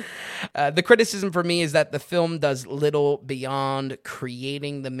 the criticism for me is that the film does little beyond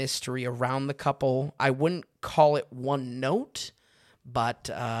creating the mystery around the couple. I wouldn't call it one note, but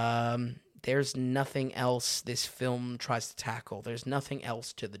there's nothing else this film tries to tackle. There's nothing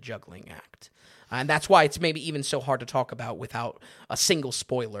else to the juggling act. And that's why it's maybe even so hard to talk about without a single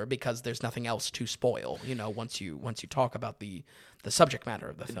spoiler, because there's nothing else to spoil, once you talk about the subject matter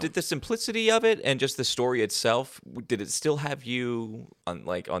of the film. Did the simplicity of it and just the story itself, did it still have you on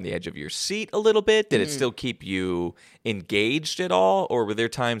the edge of your seat a little bit? Did it still keep you engaged at all? Or were there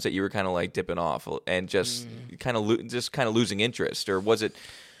times that you were kind of like dipping off and just kind of losing interest? Or was it,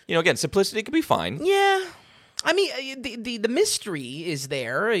 again, simplicity could be fine. Yeah. I mean, the mystery is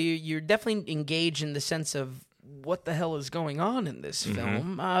there. You're definitely engaged in the sense of what the hell is going on in this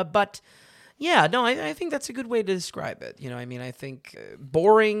film. But yeah, no, I think that's a good way to describe it. I think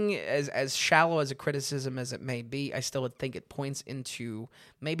boring, as shallow as a criticism as it may be, I still would think it points into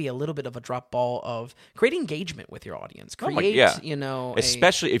maybe a little bit of a drop ball of create engagement with your audience.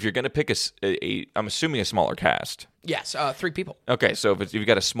 Especially if you're going to pick I'm assuming a smaller cast. Yes, 3 people. Okay, so if you've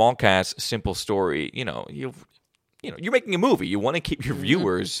got a small cast, simple story, you're making a movie. You want to keep your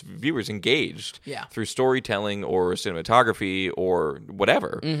viewers engaged through storytelling or cinematography or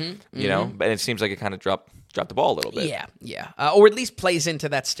whatever. But it seems like it kind of dropped the ball a little bit. Yeah. Or at least plays into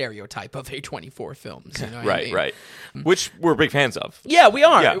that stereotype of A24 films. Right. Which we're big fans of. Yeah, we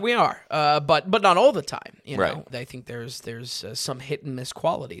are. Yeah. We are. But not all the time. Right. I think there's some hit and miss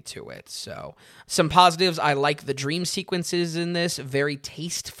quality to it. So some positives. I like the dream sequences in this. Very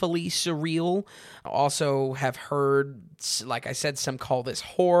tastefully surreal. Also have heard, like I said, some call this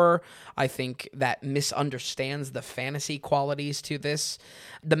horror. I think that misunderstands the fantasy qualities to this.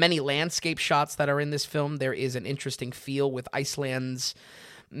 The many landscape shots that are in this film, there is an interesting feel with Iceland's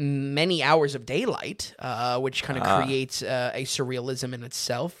many hours of daylight, which kind of creates a surrealism in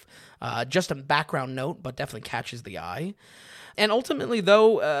itself. Just a background note, but definitely catches the eye. And ultimately,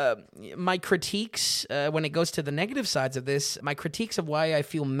 though, my critiques, when it goes to the negative sides of this, my critiques of why I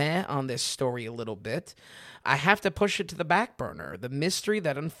feel meh on this story a little bit, I have to push it to the back burner. The mystery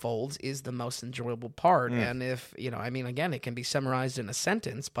that unfolds is the most enjoyable part. And if, again, it can be summarized in a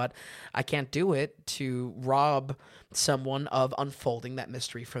sentence, but I can't do it to rob someone of unfolding that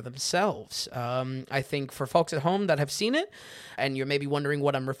mystery for themselves. I think for folks at home that have seen it, and you're maybe wondering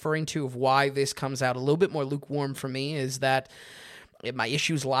what I'm referring to of why this comes out a little bit more lukewarm for me, is that my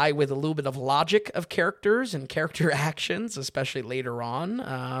issues lie with a little bit of logic of characters and character actions, especially later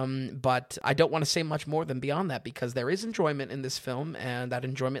on. But I don't want to say much more than beyond that, because there is enjoyment in this film, and that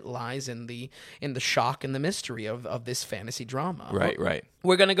enjoyment lies in the shock and the mystery of this fantasy drama. Right.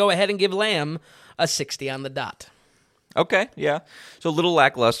 We're going to go ahead and give Lamb a 60 on the dot. Okay, yeah. So a little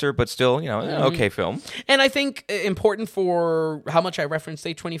lackluster, but still, an okay film. And I think important for how much I referenced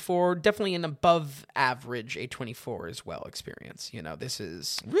A24, definitely an above average A24 as well experience. This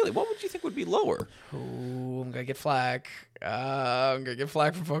is... Really? What would you think would be lower? Ooh, I'm going to get flack. I'm going to get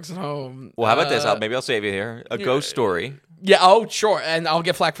flack from folks at home. Well, how about this? Maybe I'll save you here. A Ghost Story. Yeah, oh, sure. And I'll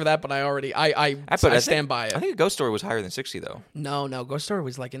get flack for that, but I stand by it. I think A Ghost Story was higher than 60, though. No, Ghost Story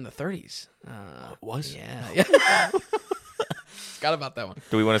was like in the 30s. It was? Yeah. Forgot about that one.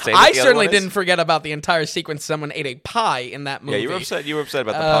 Do we want to say I certainly didn't forget about the entire sequence someone ate a pie in that movie. Yeah, you were upset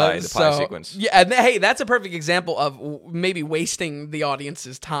about the pie sequence. Yeah, and hey, that's a perfect example of maybe wasting the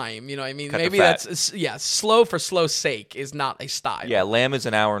audience's time. Maybe that's slow for slow's sake is not a style. Yeah, Lamb is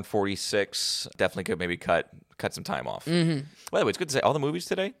an hour and 46. Definitely could maybe cut some time off. By the way, it's good to say all the movies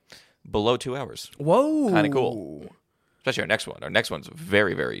today, below 2 hours. Whoa. Kind of cool. Especially our next one. Our next one's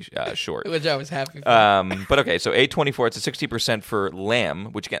very, very short. Which I was happy for. But okay, so A24, it's a 60% for Lamb,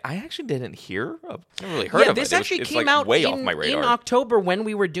 which again, I actually didn't hear of. I never really heard of it. This actually came out way off my radar. In October when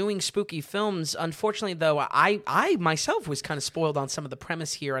we were doing spooky films. Unfortunately, though, I myself was kind of spoiled on some of the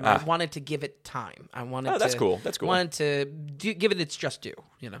premise here, and I wanted to give it time. That's cool. That's cool. Wanted to give it its just due,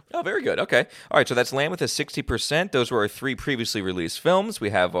 Oh, very good. Okay. All right, so that's Lamb with a 60%. Those were our 3 previously released films. We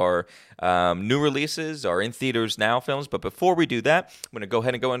have our new releases, our in-theaters now films. But before we do that, I'm going to go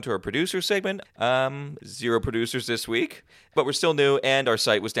ahead and go into our producer segment. 0 producers this week, but we're still new, and our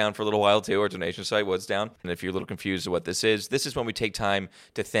site was down for a little while too. Our donation site was down. And if you're a little confused of what this is when we take time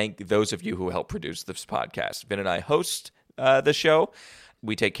to thank those of you who help produce this podcast. Vin and I host the show.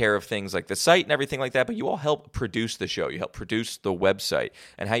 We take care of things like the site and everything like that, but you all help produce the show. You help produce the website.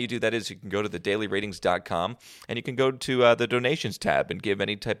 And how you do that is you can go to thedailyratings.com and you can go to the donations tab and give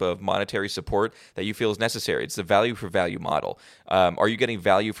any type of monetary support that you feel is necessary. It's the value for value model. Are you getting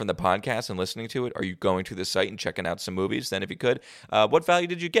value from the podcast and listening to it? Are you going to the site and checking out some movies? Then if you could, what value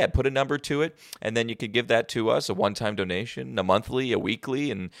did you get? Put a number to it, and then you could give that to us, a one-time donation, a monthly, a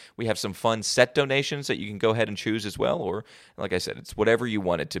weekly, and we have some fun set donations that you can go ahead and choose as well. Or, like I said, it's whatever you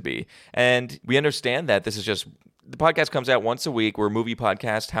want it to be. And we understand that this is just, the podcast comes out once a week. We're a movie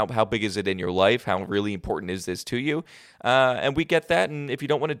podcast. How big is it in your life? How really important is this to you? And we get that. And if you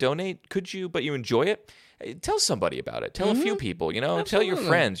don't want to donate, could you, but you enjoy it, tell somebody about it. Tell a few people, Absolutely. Tell your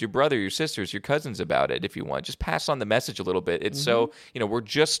friends, your brother, your sisters, your cousins about it if you want. Just pass on the message a little bit. It's so, we're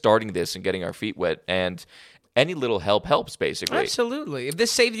just starting this and getting our feet wet, and any little help helps, basically. Absolutely. If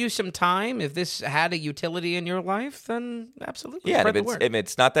this saves you some time, if this had a utility in your life, then absolutely. Yeah, and if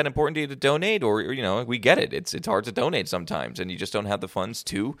it's not that important to you to donate, or we get it. It's hard to donate sometimes, and you just don't have the funds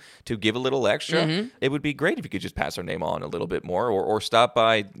to give a little extra. It would be great if you could just pass our name on a little bit more, or stop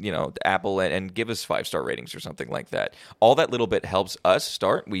by Apple and give us 5-star ratings or something like that. All that little bit helps us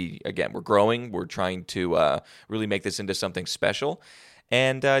start. We're growing. We're trying to really make this into something special.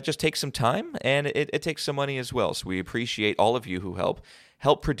 And just take some time, and it takes some money as well. So we appreciate all of you who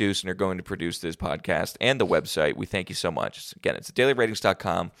help produce and are going to produce this podcast and the website. We thank you so much. Again, it's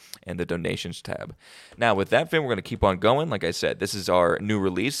dailyratings.com and the donations tab. Now, with that, Vin, we're going to keep on going. Like I said, this is our new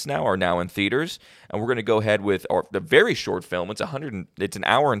release now, our now in theaters, and we're going to go ahead with the very short film. It's an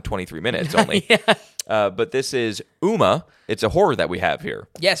hour and 23 minutes only. But this is Umma. It's a horror that we have here.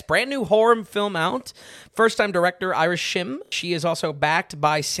 Yes, brand new horror film out. First-time director Iris Shim. She is also backed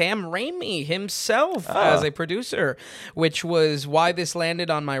by Sam Raimi himself as a producer, which was why this landed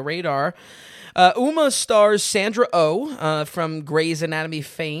on my radar. Umma stars Sandra Oh from Grey's Anatomy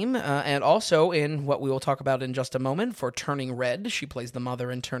fame, and also in what we will talk about in just a moment for Turning Red. She plays the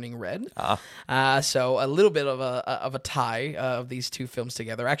mother in Turning Red. So a little bit of a tie of these two films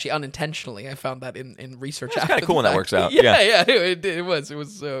together. Actually, unintentionally, I found that in research. It's kind of cool when that works out. Yeah, it was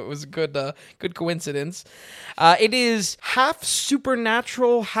a good coincidence. It is half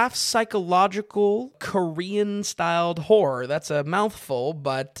supernatural, half psychological, Korean-styled horror. That's a mouthful,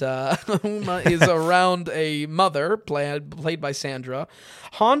 but Umma is around a mother, played by Sandra,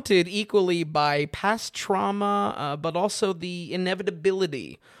 haunted equally by past trauma, but also the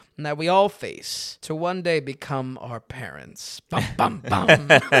inevitability that we all face to one day become our parents. Bum, bum, bum.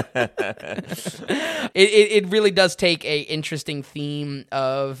 It really does take a interesting theme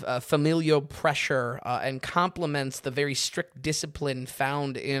of familial pressure and complements the very strict discipline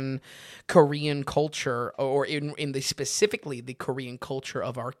found in Korean culture, or in specifically the Korean culture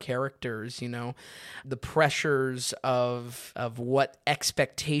of our characters. The pressures of what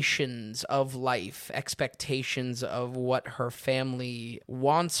expectations of life, expectations of what her family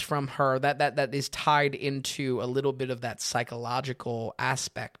wants from her, that is tied into a little bit of that psychological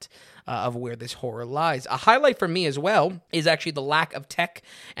aspect of where this horror lies. A highlight for me as well is actually the lack of tech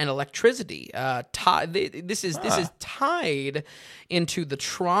and electricity. This is tied into the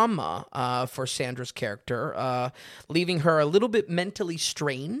trauma for Sandra's character, leaving her a little bit mentally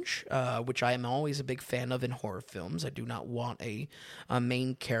strange, which I am always a big fan of in horror films. I do not want a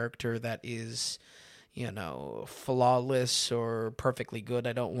main character that is flawless or perfectly good.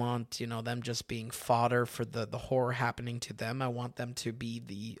 I don't want, them just being fodder for the horror happening to them. I want them to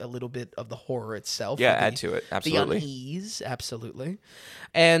be a little bit of the horror itself. Yeah, add to it. Absolutely. The unease, absolutely.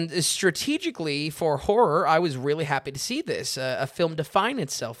 And strategically for horror, I was really happy to see this, a film define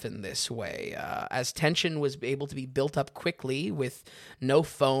itself in this way, as tension was able to be built up quickly with no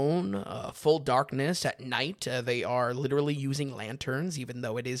phone, full darkness at night. They are literally using lanterns, even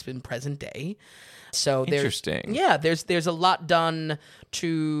though it is in present day. So interesting. There's a lot done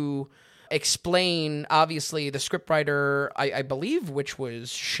to explain, obviously, the scriptwriter, I believe, which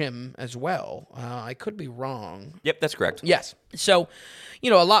was Shim as well. I could be wrong. Yep, that's correct. Yes. So, a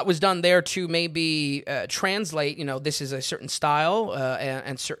lot was done there to maybe translate, this is a certain style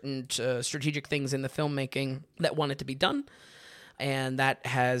and certain strategic things in the filmmaking that wanted to be done. And that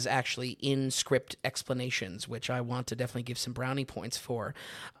has actually in-script explanations, which I want to definitely give some brownie points for.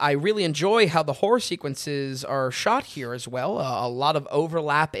 I really enjoy how the horror sequences are shot here as well. A lot of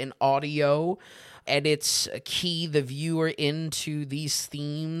overlap in audio. Edits key the viewer into these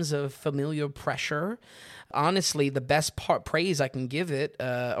themes of familial pressure. Honestly, the best praise I can give it,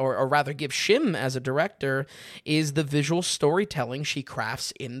 or rather give Shim as a director, is the visual storytelling she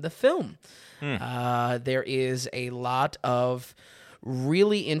crafts in the film. There is a lot of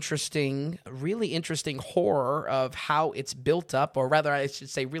really interesting horror of how it's built up, or rather, I should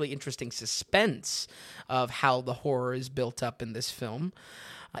say, really interesting suspense of how the horror is built up in this film.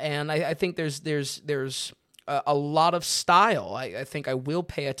 And I think there's a lot of style. I think I will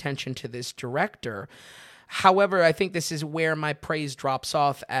pay attention to this director. However, I think this is where my praise drops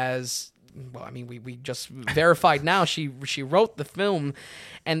off as. Well, I mean, we just verified now she wrote the film,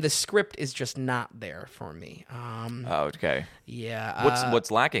 and the script is just not there for me. Okay. Yeah.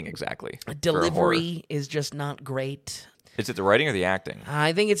 What's lacking exactly? Delivery is just not great. Is it the writing or the acting?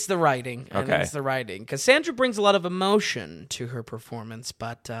 I think it's the writing. I think it's the writing. Because Sandra brings a lot of emotion to her performance,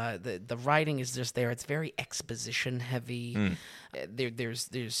 but the writing is just there. It's very exposition heavy. There's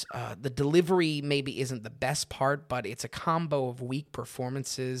the delivery maybe isn't the best part, but it's a combo of weak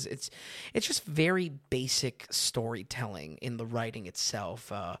performances. It's just very basic storytelling in the writing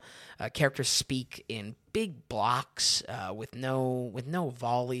itself. Characters speak in big blocks with no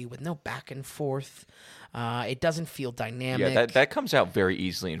volley, with no back and forth. It doesn't feel dynamic. Yeah, that comes out very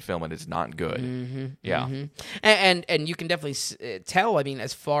easily in film, and it's not good. And you can definitely tell. I mean,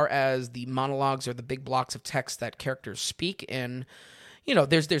 as far as the monologues or the big blocks of text that characters speak in,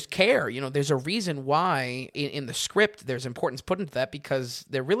 there's care. There's a reason why in the script there's importance put into that, because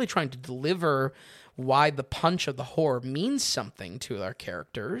they're really trying to deliver why the punch of the horror means something to our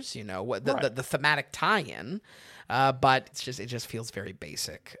characters. What the thematic tie-in. But it just feels very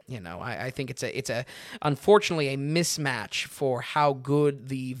basic. I think it's a unfortunately a mismatch for how good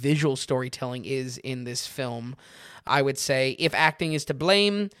the visual storytelling is in this film. I would say if acting is to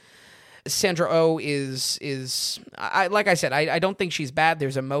blame, Sandra Oh is like I said, I don't think she's bad.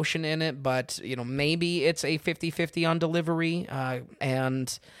 There's emotion in it, but maybe it's a 50-50 on delivery,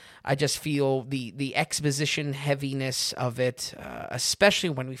 and I just feel the exposition heaviness of it, especially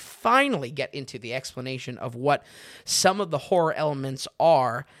when we finally get into the explanation of what some of the horror elements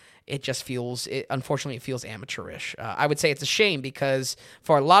are. It just unfortunately, it feels amateurish. I would say it's a shame, because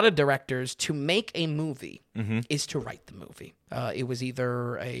for a lot of directors, to make a movie is to write the movie. It was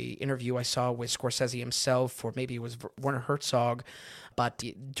either a interview I saw with Scorsese himself, or maybe it was Werner Herzog. But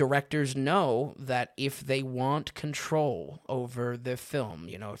directors know that if they want control over the film,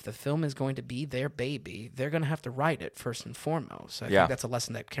 if the film is going to be their baby, they're going to have to write it first and foremost. I think that's a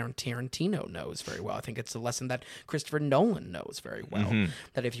lesson that Tarantino knows very well. I think it's a lesson that Christopher Nolan knows very well.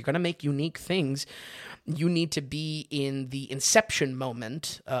 That if you're going to make unique things, you need to be in the inception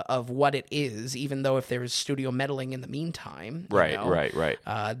moment of what it is, even though if there is studio meddling in the meantime. Right.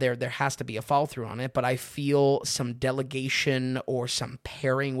 There has to be a follow through on it, but I feel some delegation or some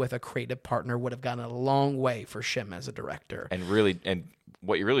pairing with a creative partner would have gone a long way for Shim as a director. And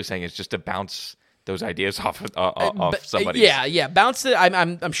what you're really saying is just to bounce those ideas off somebody. Yeah. Bounce it.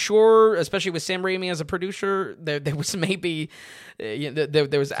 I'm sure, especially with Sam Raimi as a producer, there was maybe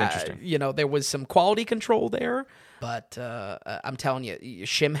there was there was some quality control there. But I'm telling you,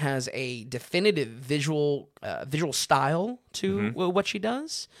 Shim has a definitive visual style to what she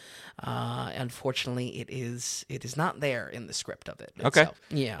does. Unfortunately, it is not there in the script of it itself. Okay.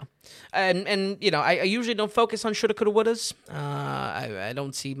 Yeah. And I usually don't focus on shoulda, coulda, wouldas. I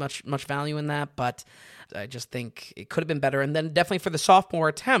don't see much value in that, but I just think it could have been better. And then definitely for the sophomore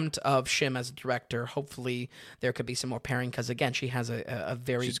attempt of Shim as a director, hopefully there could be some more pairing, because, again, she has a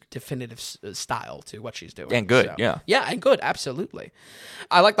very definitive style to what she's doing. And good, so. yeah. Yeah, and good, absolutely.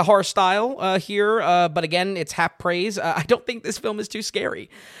 I like the horror style here, but again, it's half praise. I don't think this film is too scary.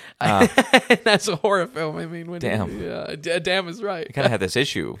 That's a horror film. I mean, damn is right. You kind of had this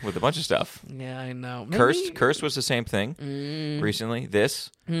issue with a bunch of stuff. Yeah, I know. Cursed was the same thing recently.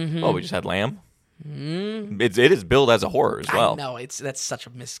 This, we just had Lamb. It is billed as a horror as well. I know, that's such a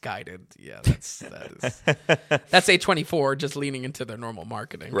misguided. Yeah, that's A24 just leaning into their normal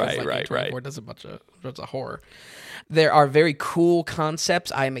marketing. Right. A24 does a bunch of horror. There are very cool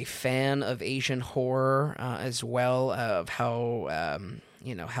concepts. I am a fan of Asian horror as well, of how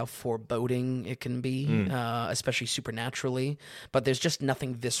how foreboding it can be, especially supernaturally. But there's just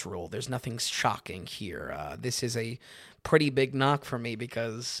nothing visceral. There's nothing shocking here. This is a pretty big knock for me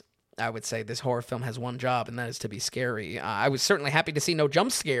because I would say this horror film has one job, and that is to be scary. I was certainly happy to see no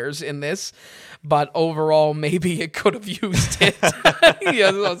jump scares in this, but overall, maybe it could have used it.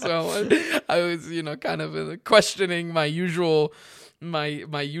 So I was, kind of questioning my usual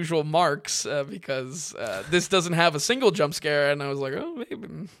marks because this doesn't have a single jump scare, and I was like, oh,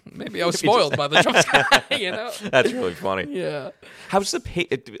 maybe I was spoiled by the jump scare. That's really funny. Yeah. How's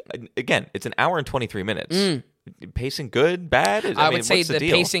the again? It's an hour and 23 minutes. Pacing good, bad? I would say the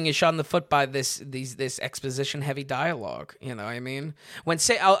deal? pacing is shot in the foot by this exposition heavy dialogue. You know what I mean?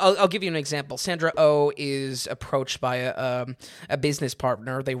 I'll give you an example. Sandra Oh is approached by a business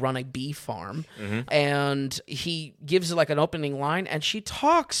partner. They run a bee farm, and he gives her like an opening line, and she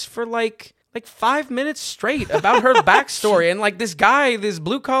talks for like 5 minutes straight about her backstory, and like this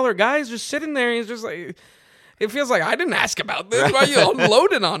blue collar guy is just sitting there, and he's just like. It feels like I didn't ask about this. Why are you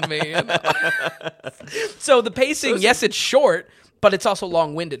unloading on me? So the pacing, yes, it's short, but it's also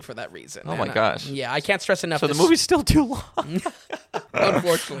long-winded for that reason. Oh, my gosh. Yeah, I can't stress enough. So the movie's still too long.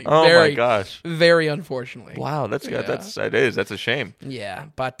 Unfortunately. Oh, my gosh. Very unfortunately. Wow, that's good. Yeah. That's a shame. Yeah,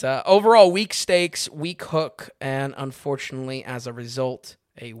 but overall, weak stakes, weak hook, and unfortunately, as a result,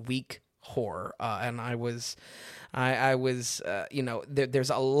 a weak horror. And I was, there's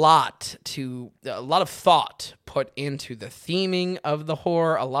a lot of thought put into the theming of the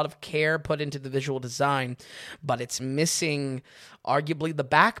horror, a lot of care put into the visual design, but it's missing arguably the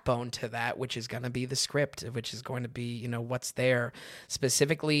backbone to that, which is going to be the script, which is going to be, what's there.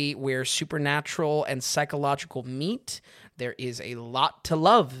 Specifically, where supernatural and psychological meet, there is a lot to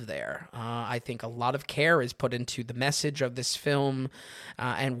love there. I think a lot of care is put into the message of this film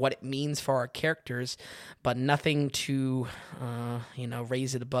and what it means for our characters, but nothing to,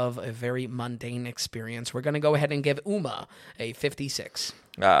 raise it above a very mundane experience. We're going to go ahead and give Umma a 56.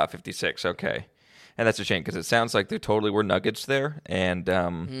 56, okay. And that's a shame because it sounds like there totally were nuggets there, and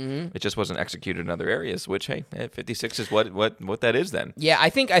it just wasn't executed in other areas. Which, hey, 56 is what that is then. Yeah, I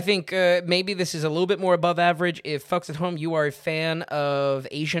think maybe this is a little bit more above average. If folks at home, you are a fan of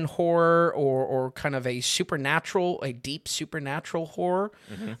Asian horror or kind of a deep supernatural horror,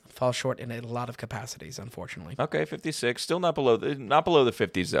 fall short in a lot of capacities, unfortunately. Okay, 56, still not below the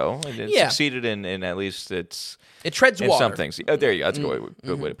 50s though. It succeeded in at least it treads in water. some things. Oh, there you go. That's a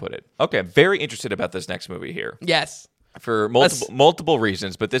good way to put it. Okay, I'm very interested about this next movie here. Yes. For multiple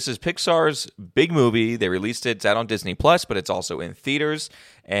reasons, but this is Pixar's big movie. They released it. It's out on Disney Plus, but it's also in theaters.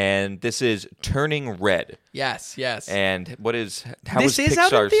 And this is Turning Red. Yes. And how this is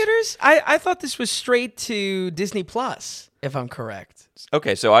Pixar's... out in theaters? I thought this was straight to Disney Plus, if I'm correct.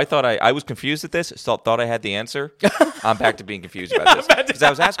 Okay, so I thought I was confused at this. Thought I had the answer. I'm back to being confused about this because I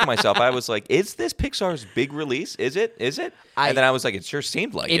was asking myself. I was like, "Is this Pixar's big release? Is it? And then I was like, "It sure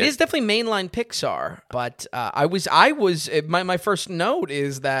seemed like it." It is definitely mainline Pixar, but my first note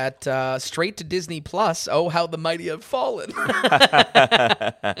is that straight to Disney Plus. Oh, how the mighty have fallen!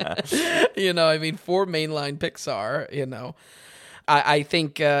 For mainline Pixar, I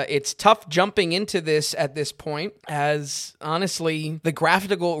think it's tough jumping into this at this point, as honestly, the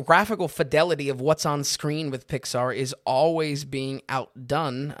graphical fidelity of what's on screen with Pixar is always being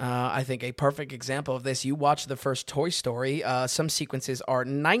outdone. I think a perfect example of this, you watch the first Toy Story, some sequences are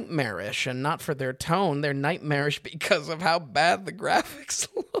nightmarish, and not for their tone, they're nightmarish because of how bad the graphics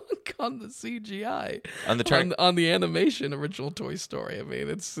look on the CGI. On the animation original Toy Story. I mean,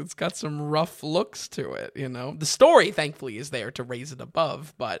 it's got some rough looks to it, The story, thankfully, is there to raise it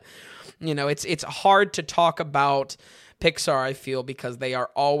above, but it's hard to talk about Pixar, I feel, because they are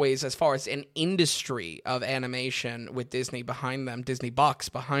always, as far as an industry of animation with Disney behind them, Disney bucks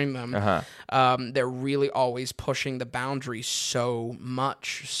behind them, they're really always pushing the boundaries so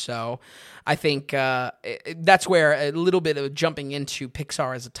much. So I think that's where a little bit of jumping into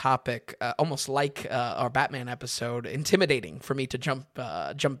Pixar as a topic, almost like our Batman episode, intimidating for me to jump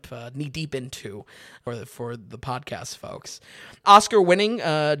knee deep into for the podcast folks. Oscar-winning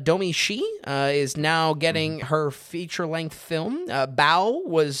Domi Shi is now getting her feature-length film. Bao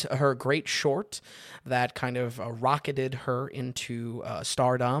was her great short that kind of rocketed her into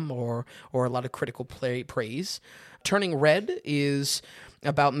stardom or a lot of critical praise. Turning Red is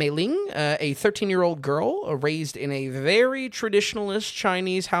about Mei Ling, a 13-year-old girl raised in a very traditionalist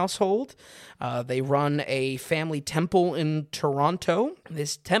Chinese household. They run a family temple in Toronto.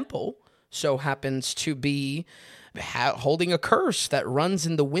 This temple so happens to be holding a curse that runs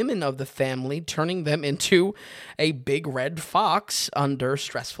in the women of the family, turning them into a big red fox under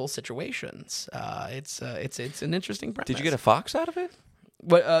stressful situations. It's an interesting premise. Did you get a fox out of it?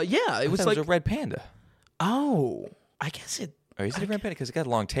 But yeah, it was It like was a red panda. oh, I guess it. Or is it a red panda? Because it got a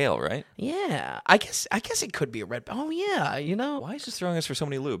long tail, right? Yeah, I guess it could be a red. Oh yeah, Why is this throwing us for so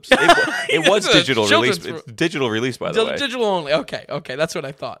many loops? It was digital release. It's digital release, by the way. Digital only. Okay, that's what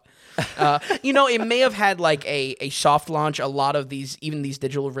I thought. It may have had like a soft launch. A lot of these, even these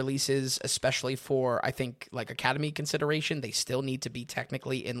digital releases, especially for I think like Academy consideration, they still need to be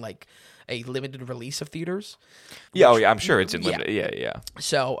technically in like a limited release of theaters. Yeah, I'm sure it's in limited. Yeah.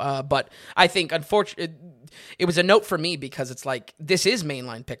 So, but I think unfortunately, it was a note for me because it's like this is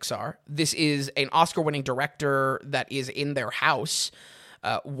mainline Pixar. This is an Oscar-winning director that is in their house.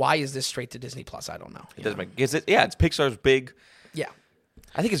 Why is this straight to Disney Plus? I don't know. It doesn't make. Is it? Yeah, it's Pixar's big. Yeah,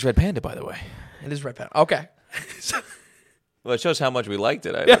 I think it's Red Panda, by the way. it is Red Panda. Okay. Well, it shows how much we liked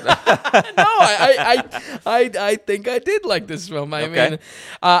it. No, I think I did like this film. I mean,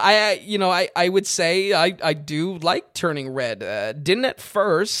 I would say I do like Turning Red. Didn't at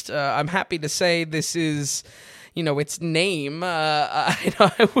first. I'm happy to say this is, its name.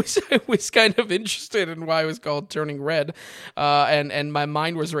 I was kind of interested in why it was called Turning Red, and my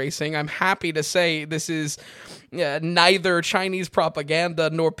mind was racing. I'm happy to say this is neither Chinese propaganda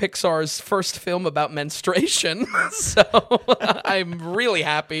nor Pixar's first film about menstruation. So I'm really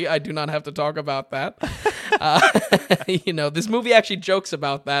happy I do not have to talk about that. This movie actually jokes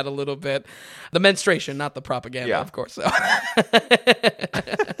about that a little bit. The menstruation, not the propaganda, of course. So.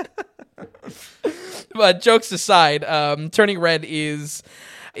 But jokes aside, Turning Red is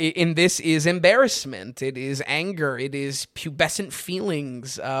embarrassment. It is anger. It is pubescent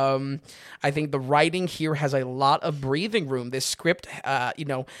feelings. I think the writing here has a lot of breathing room. This script,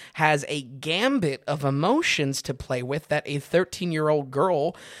 has a gambit of emotions to play with that a 13-year-old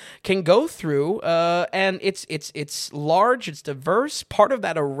girl can go through. And it's large. It's diverse. Part of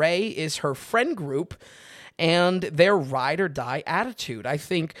that array is her friend group and their ride or die attitude. I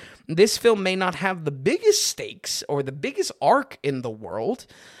think this film may not have the biggest stakes or the biggest arc in the world,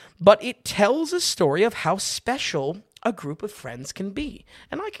 but it tells a story of how special a group of friends can be.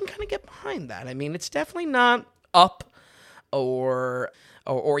 And I can kind of get behind that. I mean, it's definitely not Up or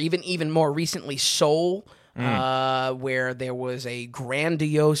even more recently Soul, where there was a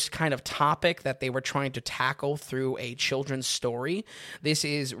grandiose kind of topic that they were trying to tackle through a children's story. This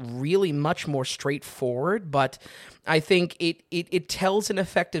is really much more straightforward, but I think it tells an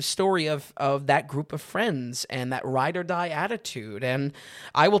effective story of that group of friends and that ride or die attitude. And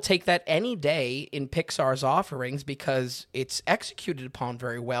I will take that any day in Pixar's offerings because it's executed upon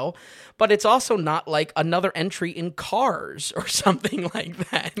very well, but it's also not like another entry in Cars or something like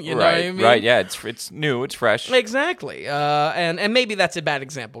that. You know what I mean? Right, yeah, it's new, it's fresh. Exactly. And maybe that's a bad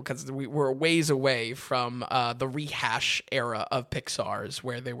example because we're ways away from the rehash era of Pixar's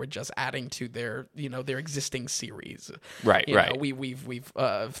where they were just adding to their existing series. Right. We've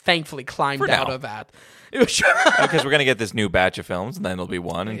thankfully climbed out of that. Because we're gonna get this new batch of films, and then it'll be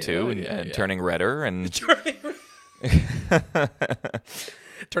 1 and 2, and Turning Redder and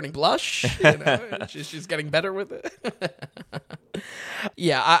Turning Blush. She's getting better with it.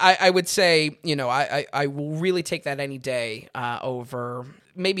 Yeah, I would say I will really take that any day over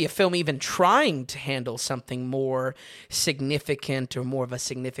maybe a film even trying to handle something more significant or more of a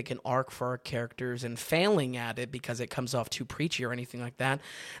significant arc for our characters and failing at it because it comes off too preachy or anything like that.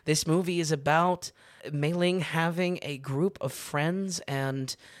 This movie is about Mei Ling having a group of friends,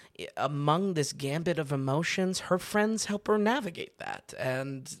 and among this gambit of emotions, her friends help her navigate that.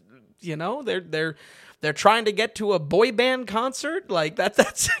 And they're trying to get to a boy band concert. Like that's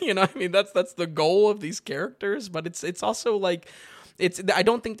that's the goal of these characters, but it's also like I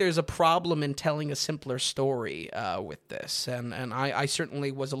don't think there's a problem in telling a simpler story with this, and I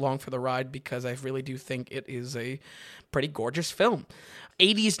certainly was along for the ride because I really do think it is a pretty gorgeous film.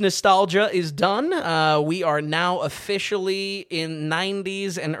 80s nostalgia is done. We are now officially in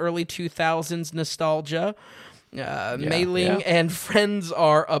 90s and early 2000s nostalgia. Mei Ling and friends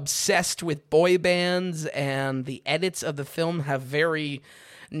are obsessed with boy bands, and the edits of the film have very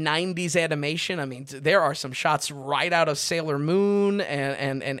 90s animation. I mean, there are some shots right out of Sailor Moon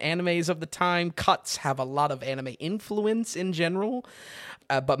and animes of the time. Cuts have a lot of anime influence in general.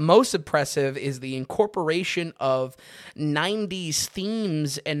 But most impressive is the incorporation of 90s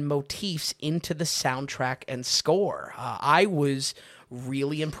themes and motifs into the soundtrack and score. I was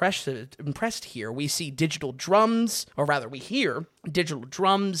really impressed here. We see digital drums, or rather we hear digital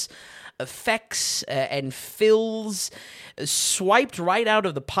drums, effects, and fills swiped right out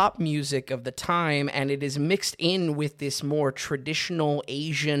of the pop music of the time, and it is mixed in with this more traditional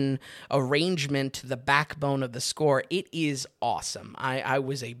Asian arrangement, the backbone of the score. It is awesome. I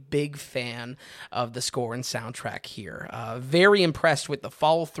was a big fan of the score and soundtrack here. Very impressed with the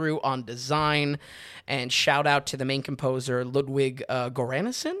follow-through on design, and shout out to the main composer, Ludwig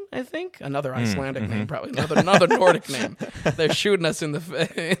Göransson, I think. Another Icelandic name, probably. Another Nordic name. They're shooting us in the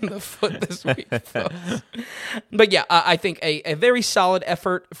foot this week, folks. But yeah, I think a very solid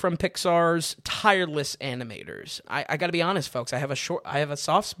effort from Pixar's tireless animators. I got to be honest, folks. I have a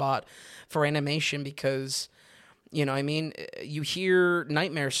soft spot for animation because, you know, I mean, you hear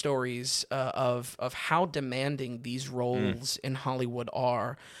nightmare stories of how demanding these roles in Hollywood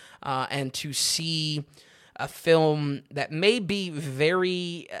are, and to see a film that may be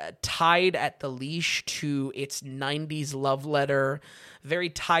very tied at the leash to its 90s love letter, very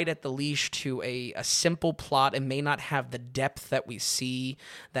tied at the leash to a simple plot, and may not have the depth that we see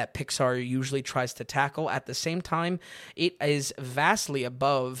that Pixar usually tries to tackle. At the same time, it is vastly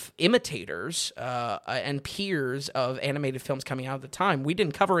above imitators and peers of animated films coming out at the time. We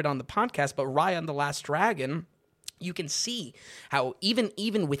didn't cover it on the podcast, but Raya and the Last Dragon, you can see how even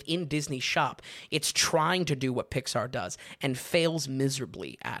within Disney's shop, it's trying to do what Pixar does and fails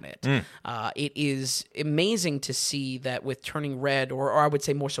miserably at it. It is amazing to see that with Turning Red, or I would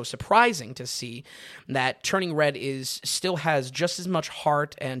say more so surprising to see that Turning Red still has just as much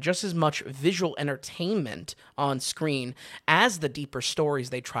heart and just as much visual entertainment on screen as the deeper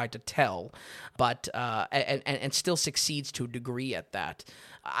stories they tried to tell, but and still succeeds to a degree at that.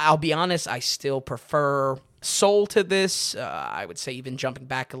 I'll be honest, I still prefer Soul to this. I would say even jumping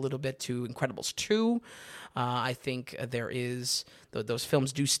back a little bit to Incredibles 2. I think those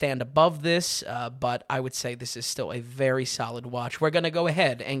films do stand above this, but I would say this is still a very solid watch. We're going to go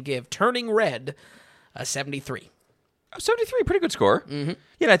ahead and give Turning Red a 73. 73, pretty good score. Mm-hmm.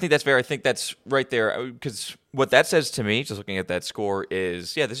 Yeah, I think that's fair. I think that's right there, because what that says to me, just looking at that score,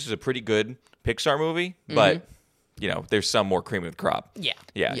 is, yeah, this is a pretty good Pixar movie, but, you know, there's some more cream of the crop.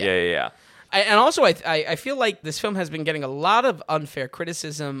 Yeah. And also, I feel like this film has been getting a lot of unfair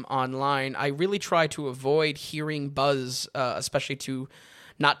criticism online. I really try to avoid hearing buzz, especially to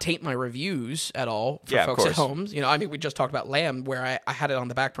not taint my reviews at all for folks at home. You know, I mean, we just talked about Lamb, where I had it on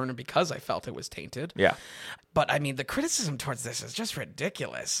the back burner because I felt it was tainted. Yeah. But, I mean, the criticism towards this is just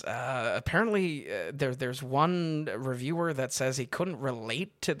ridiculous. Apparently, there's one reviewer that says he couldn't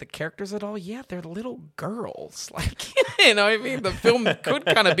relate to the characters at all. Yeah, they're little girls. Like, you know what I mean? The film could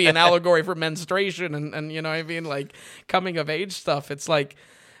kind of be an allegory for menstruation and, you know what I mean, like, coming-of-age stuff. It's like,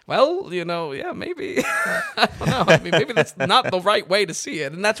 well, you know, yeah, maybe. I don't know. I mean, maybe that's not the right way to see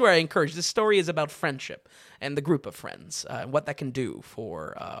it. And that's where I encourage. This story is about friendship and the group of friends, and what that can do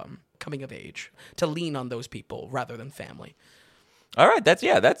for coming of age, to lean on those people rather than family. All right, that's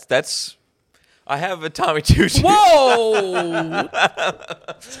I have a Tommy Two Shoes. Whoa!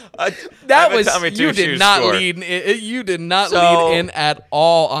 You did not lead in at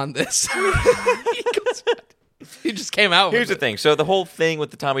all on this. He just came out with Here's the thing. So the whole thing with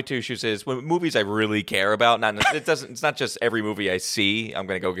the Tommy Two Shoes is, when movies I really care about, it's not just every movie I see I'm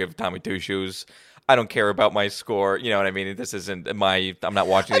going to go give Tommy Two Shoes. I don't care about my score. You know what I mean? This isn't I'm not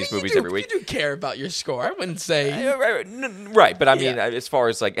watching these movies every week. You do care about your score. I wouldn't say. Right, but I mean, as far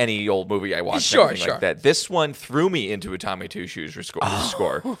as like any old movie I watch, sure. Like that. This one threw me into a Tommy Two Shoes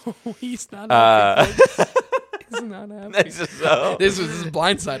score. He's not happy. He's not happy. This is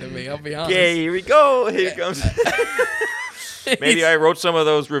blindsided me, I'll be honest. Okay, here we go. Here it comes. Maybe I wrote some of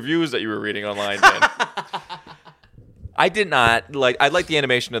those reviews that you were reading online then. I did not like. I liked the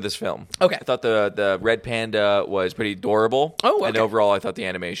animation of this film. Okay, I thought the red panda was pretty adorable. Oh, okay. And overall, I thought the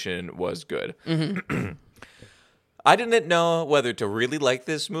animation was good. Mm-hmm. I didn't know whether to really like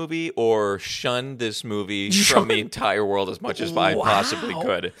this movie or shun this movie from the entire world as much as I possibly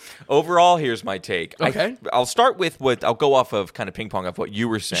could. Overall, here's my take. Okay, I'll start with I'll go off of kind of ping pong of what you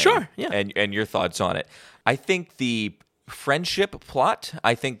were saying. Sure, yeah, and your thoughts on it. I think the friendship plot,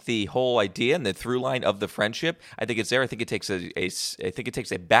 I think the whole idea and the through line of the friendship, I think it's there. I think it takes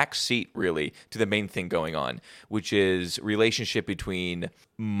a back seat really to the main thing going on, which is relationship between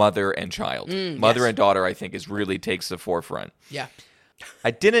mother and child. Mother and daughter, I think, really takes the forefront. Yeah.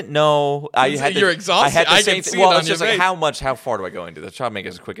 I didn't know. You're exhausted. I can see it on it's just your like how far do I go into this? Try to make it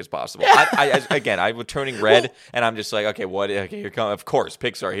as quick as possible. I was turning red, and I'm just like, okay, what? Okay, here come. Of course,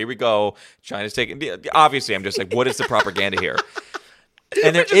 Pixar. Here we go. China's taking. Obviously, I'm just like, what is the propaganda here?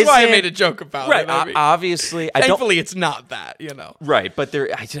 And there is why I made a joke about it. Right. I mean, obviously, thankfully, it's not that, you know. Right, but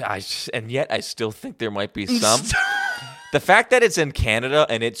and yet I still think there might be some. The fact that it's in Canada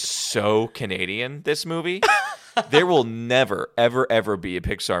and it's so Canadian, this movie, there will never, ever, ever be a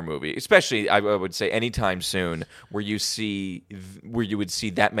Pixar movie, especially I would say anytime soon, where you would see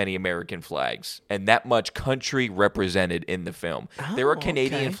that many American flags and that much country represented in the film. There are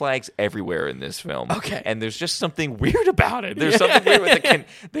Canadian flags everywhere in this film. Okay. And there's just something weird about it. There's something weird with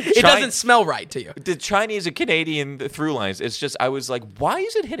it doesn't smell right to you. The Chinese and Canadian through lines. It's just, I was like, why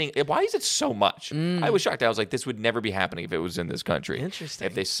is it so much? I was shocked. I was like, this would never be happening if it was in this country. Interesting.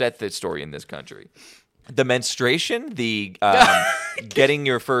 If they set the story in this country. The menstruation, the getting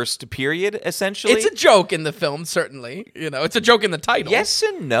your first period, essentially. It's a joke in the film, certainly. It's a joke in the title. Yes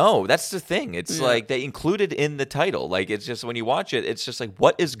and no. That's the thing. It's like they included in the title. Like, it's just when you watch it, it's just like,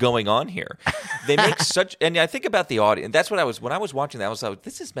 what is going on here? They make such, and I think about the audience. That's what when I was watching that, I was like,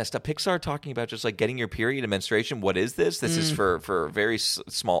 this is messed up. Pixar talking about just like getting your period and menstruation. What is this? This is for a very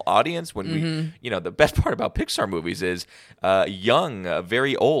small audience. When we, the best part about Pixar movies is young,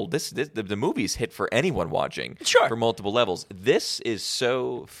 very old. The movies hit for anyone watching for multiple levels. This is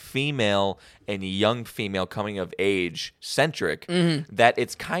so female and young female coming of age centric that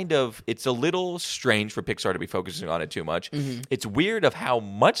it's a little strange for Pixar to be focusing on it too much. It's weird of how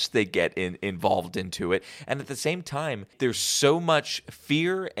much they get involved into it, and at the same time there's so much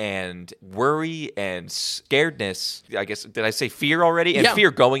fear and worry and scaredness. I guess, did I say fear already? And fear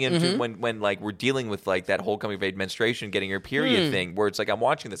going into when like we're dealing with like that whole coming of age menstruation, getting your period thing, where it's like I'm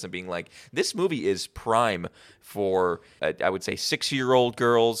watching this and being like, this movie is prime for I would say 6-year-old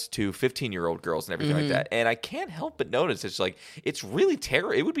girls to 15-year-old girls and everything like that. And I can't help but notice it's really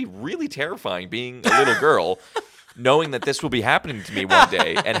it would be really terrifying being a little girl knowing that this will be happening to me one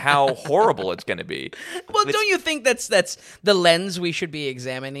day and how horrible it's going to be. Well, don't you think that's the lens we should be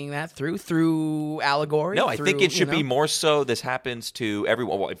examining that through allegory? No, I think it should be more so this happens to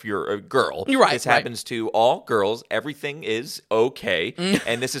everyone. Well, if you're a girl, you're right, this happens to all girls. Everything is okay.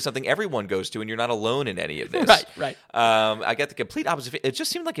 And this is something everyone goes to, and you're not alone in any of this. Right. I got the complete opposite. It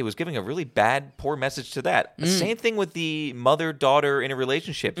just seemed like it was giving a really bad, poor message to that. Same thing with the mother-daughter in a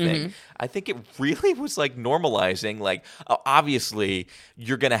relationship thing. I think it really was like normalizing, like, obviously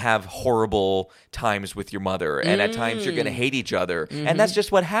you're going to have horrible times with your mother, and at times you're going to hate each other, and that's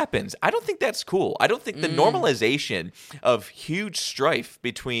just what happens. I don't think that's cool. I don't think the normalization of huge strife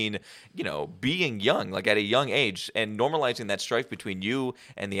between, being young, like at a young age, and normalizing that strife between you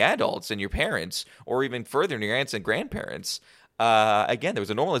and the adults and your parents, or even further, your aunts and grandparents. Again, there was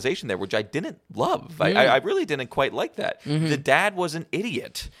a normalization there, which I didn't love. I really didn't quite like that. The dad was an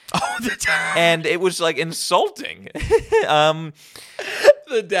idiot. Oh, the dad. And it was like insulting. The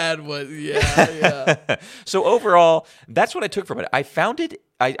dad was, yeah. So overall, that's what I took from it. I found it,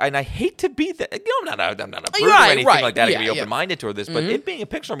 and I hate to be that. I'm not a prude or anything like that. I can be open-minded toward this, but it being a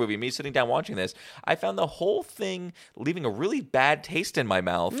Pixar movie, me sitting down watching this, I found the whole thing leaving a really bad taste in my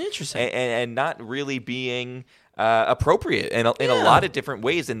mouth. Interesting. And not really being appropriate in a lot of different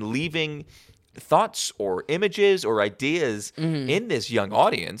ways, and leaving thoughts or images or ideas in this young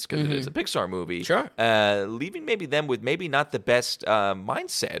audience, because it is a Pixar movie, leaving maybe them with maybe not the best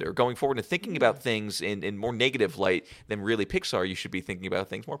mindset, or going forward and thinking about things in more negative light than really Pixar. You should be thinking about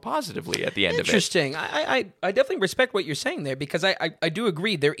things more positively at the end of it. Interesting. I definitely respect what you're saying there, because I do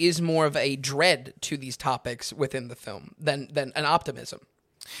agree there is more of a dread to these topics within the film than an optimism.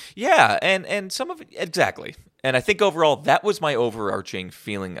 Yeah, and some of it, exactly. And I think overall, that was my overarching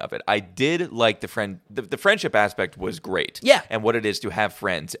feeling of it. I did like the friendship aspect was great. Yeah. And what it is to have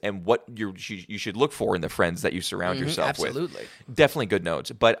friends, and what you should look for in the friends that you surround yourself with. Absolutely. Definitely good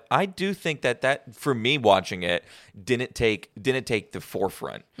notes. But I do think that for me watching it didn't take the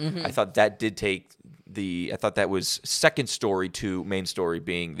forefront. I thought that did take I thought that was second story to main story,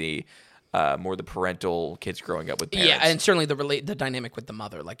 being the more the parental kids growing up with parents. Yeah, and certainly the dynamic with the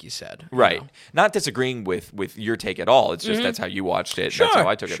mother, like you said. Right. Not disagreeing with your take at all. It's just that's how you watched it. Sure, that's how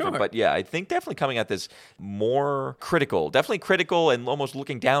I took it. But yeah, I think definitely coming at this more critical. Definitely critical, and almost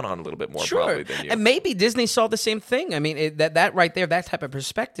looking down on a little bit more probably than you. And maybe Disney saw the same thing. I mean, that right there, that type of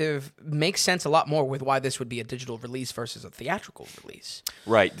perspective makes sense a lot more with why this would be a digital release versus a theatrical release.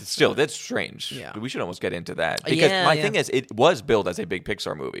 Right. Still, that's strange. Yeah. We should almost get into that. Because my thing is, it was billed as a big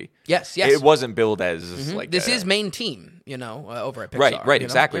Pixar movie. Yes. It wasn't billed as like this is main team, over at Pixar. Right,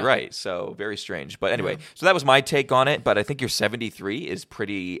 exactly right. So very strange. But anyway, so that was my take on it. But I think your 73 is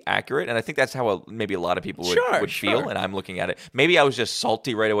pretty accurate, and I think that's how maybe a lot of people would feel. And I'm looking at it. Maybe I was just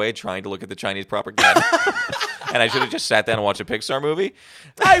salty right away, trying to look at the Chinese propaganda, and I should have just sat down and watched a Pixar movie.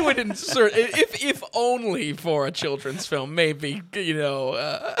 I would insert, if only for a children's film, maybe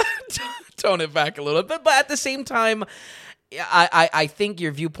tone it back a little bit. But at the same time, I think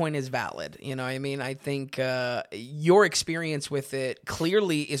your viewpoint is valid. You know what I mean? I think your experience with it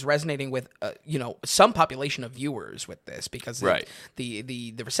clearly is resonating with, some population of viewers with this, because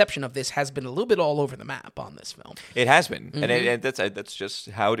the reception of this has been a little bit all over the map on this film. It has been. And that's just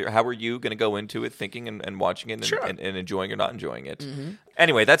how are you going to go into it thinking and watching it and enjoying or not enjoying it.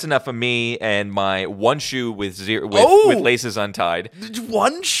 Anyway, that's enough of me and my one shoe with laces untied.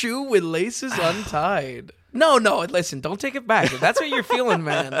 One shoe with laces untied. No, listen, don't take it back. If that's what you're feeling,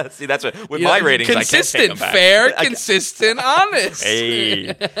 man. See, that's what, with my ratings, I can't take them back. Fair, consistent, honest.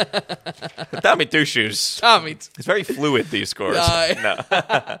 Hey. Tommy Two Shoes. Tommy. It's very fluid, these scores.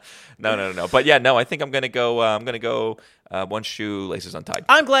 No. But yeah, no, I think I'm going to go one shoe, laces untied.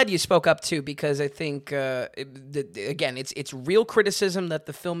 I'm glad you spoke up too, because I think again, it's real criticism that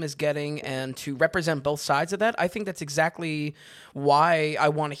the film is getting, and to represent both sides of that, I think that's exactly why I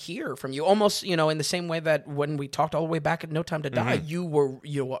want to hear from you. Almost, in the same way that when we talked all the way back at No Time to Die, you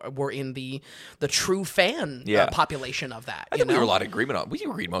were in the true fan population of that. I think we were a lot of agreement on. We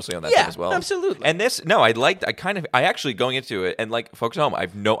agreed mostly on that film as well. Absolutely. And this, I actually going into it, and like folks at home, I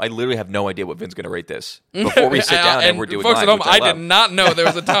literally have no idea what Vin's going to rate this before we sit down and we're doing. Folks at home, I did not know there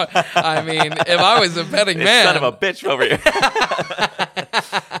was a time. I mean, if I was a betting man, son of a bitch over here.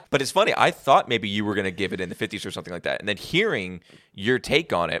 But it's funny. I thought maybe you were going to give it in the 50s or something like that, and then hearing your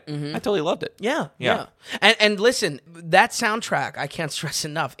take on it, I totally loved it. Yeah. And listen, that soundtrack, I can't stress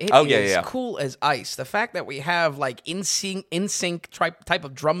enough. It is cool as ice. The fact that we have like in sync type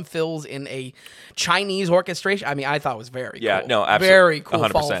of drum fills in a Chinese orchestration, I mean, I thought it was very cool. Yeah, no, absolutely. Very cool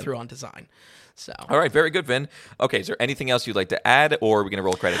 100%. follow through on design. So. All right, very good, Vin. Okay, is there anything else you'd like to add, or are we going to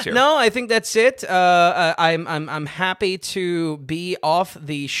roll credits here? No, I think that's it. I'm happy to be off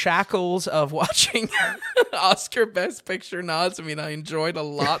the shackles of watching Oscar Best Picture nods. I mean, I enjoyed a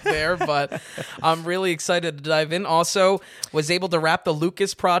lot there, but I'm really excited to dive in. Also, was able to wrap the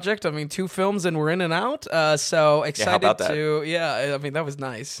Lucas project. I mean, 2 films and we're in and out. So excited to. Yeah, I mean, that was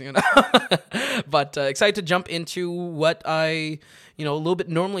nice, But excited to jump into what I. A little bit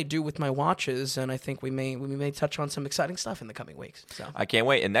normally do with my watches, and I think we may touch on some exciting stuff in the coming weeks. So I can't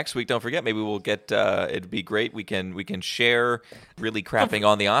wait. And next week, don't forget, maybe we'll get. It'd be great. We can share really crapping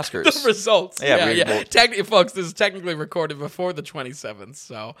on the Oscars. The results. Yeah. Folks, this is technically recorded before the 27th,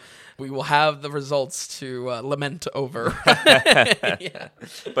 so we will have the results to lament over. Yeah.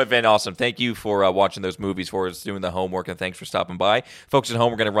 But Vin, awesome. Thank you for watching those movies for us, doing the homework, and thanks for stopping by. Folks at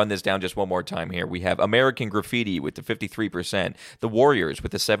home, we're going to run this down just one more time here. We have American Graffiti with the 53%, The Warriors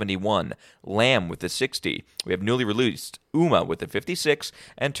with the 71, Lamb with the 60. We have newly released Umma with the 56,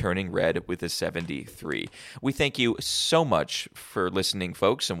 and Turning Red with the 73. We thank you so much for listening,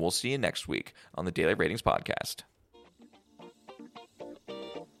 folks, and we'll see you next week on the Daily Ratings Podcast.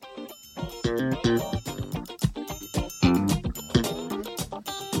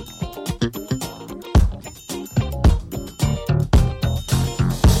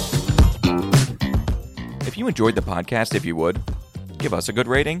 If you enjoyed the podcast, if you would, give us a good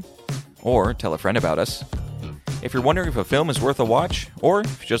rating, or tell a friend about us. If you're wondering if a film is worth a watch, or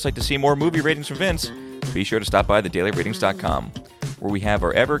if you'd just like to see more movie ratings from Vince, be sure to stop by thedailyratings.com, where we have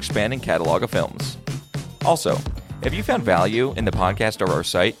our ever-expanding catalog of films. Also, if you found value in the podcast or our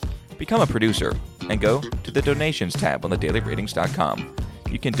site, become a producer and go to the donations tab on thedailyratings.com.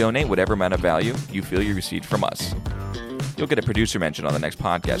 You can donate whatever amount of value you feel you received from us. You'll get a producer mention on the next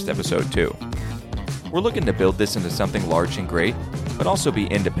podcast episode, too. We're looking to build this into something large and great, but also be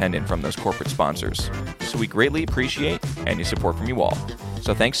independent from those corporate sponsors. So we greatly appreciate any support from you all.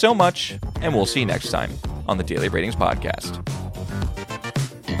 So thanks so much, and we'll see you next time on the Daily Ratings Podcast.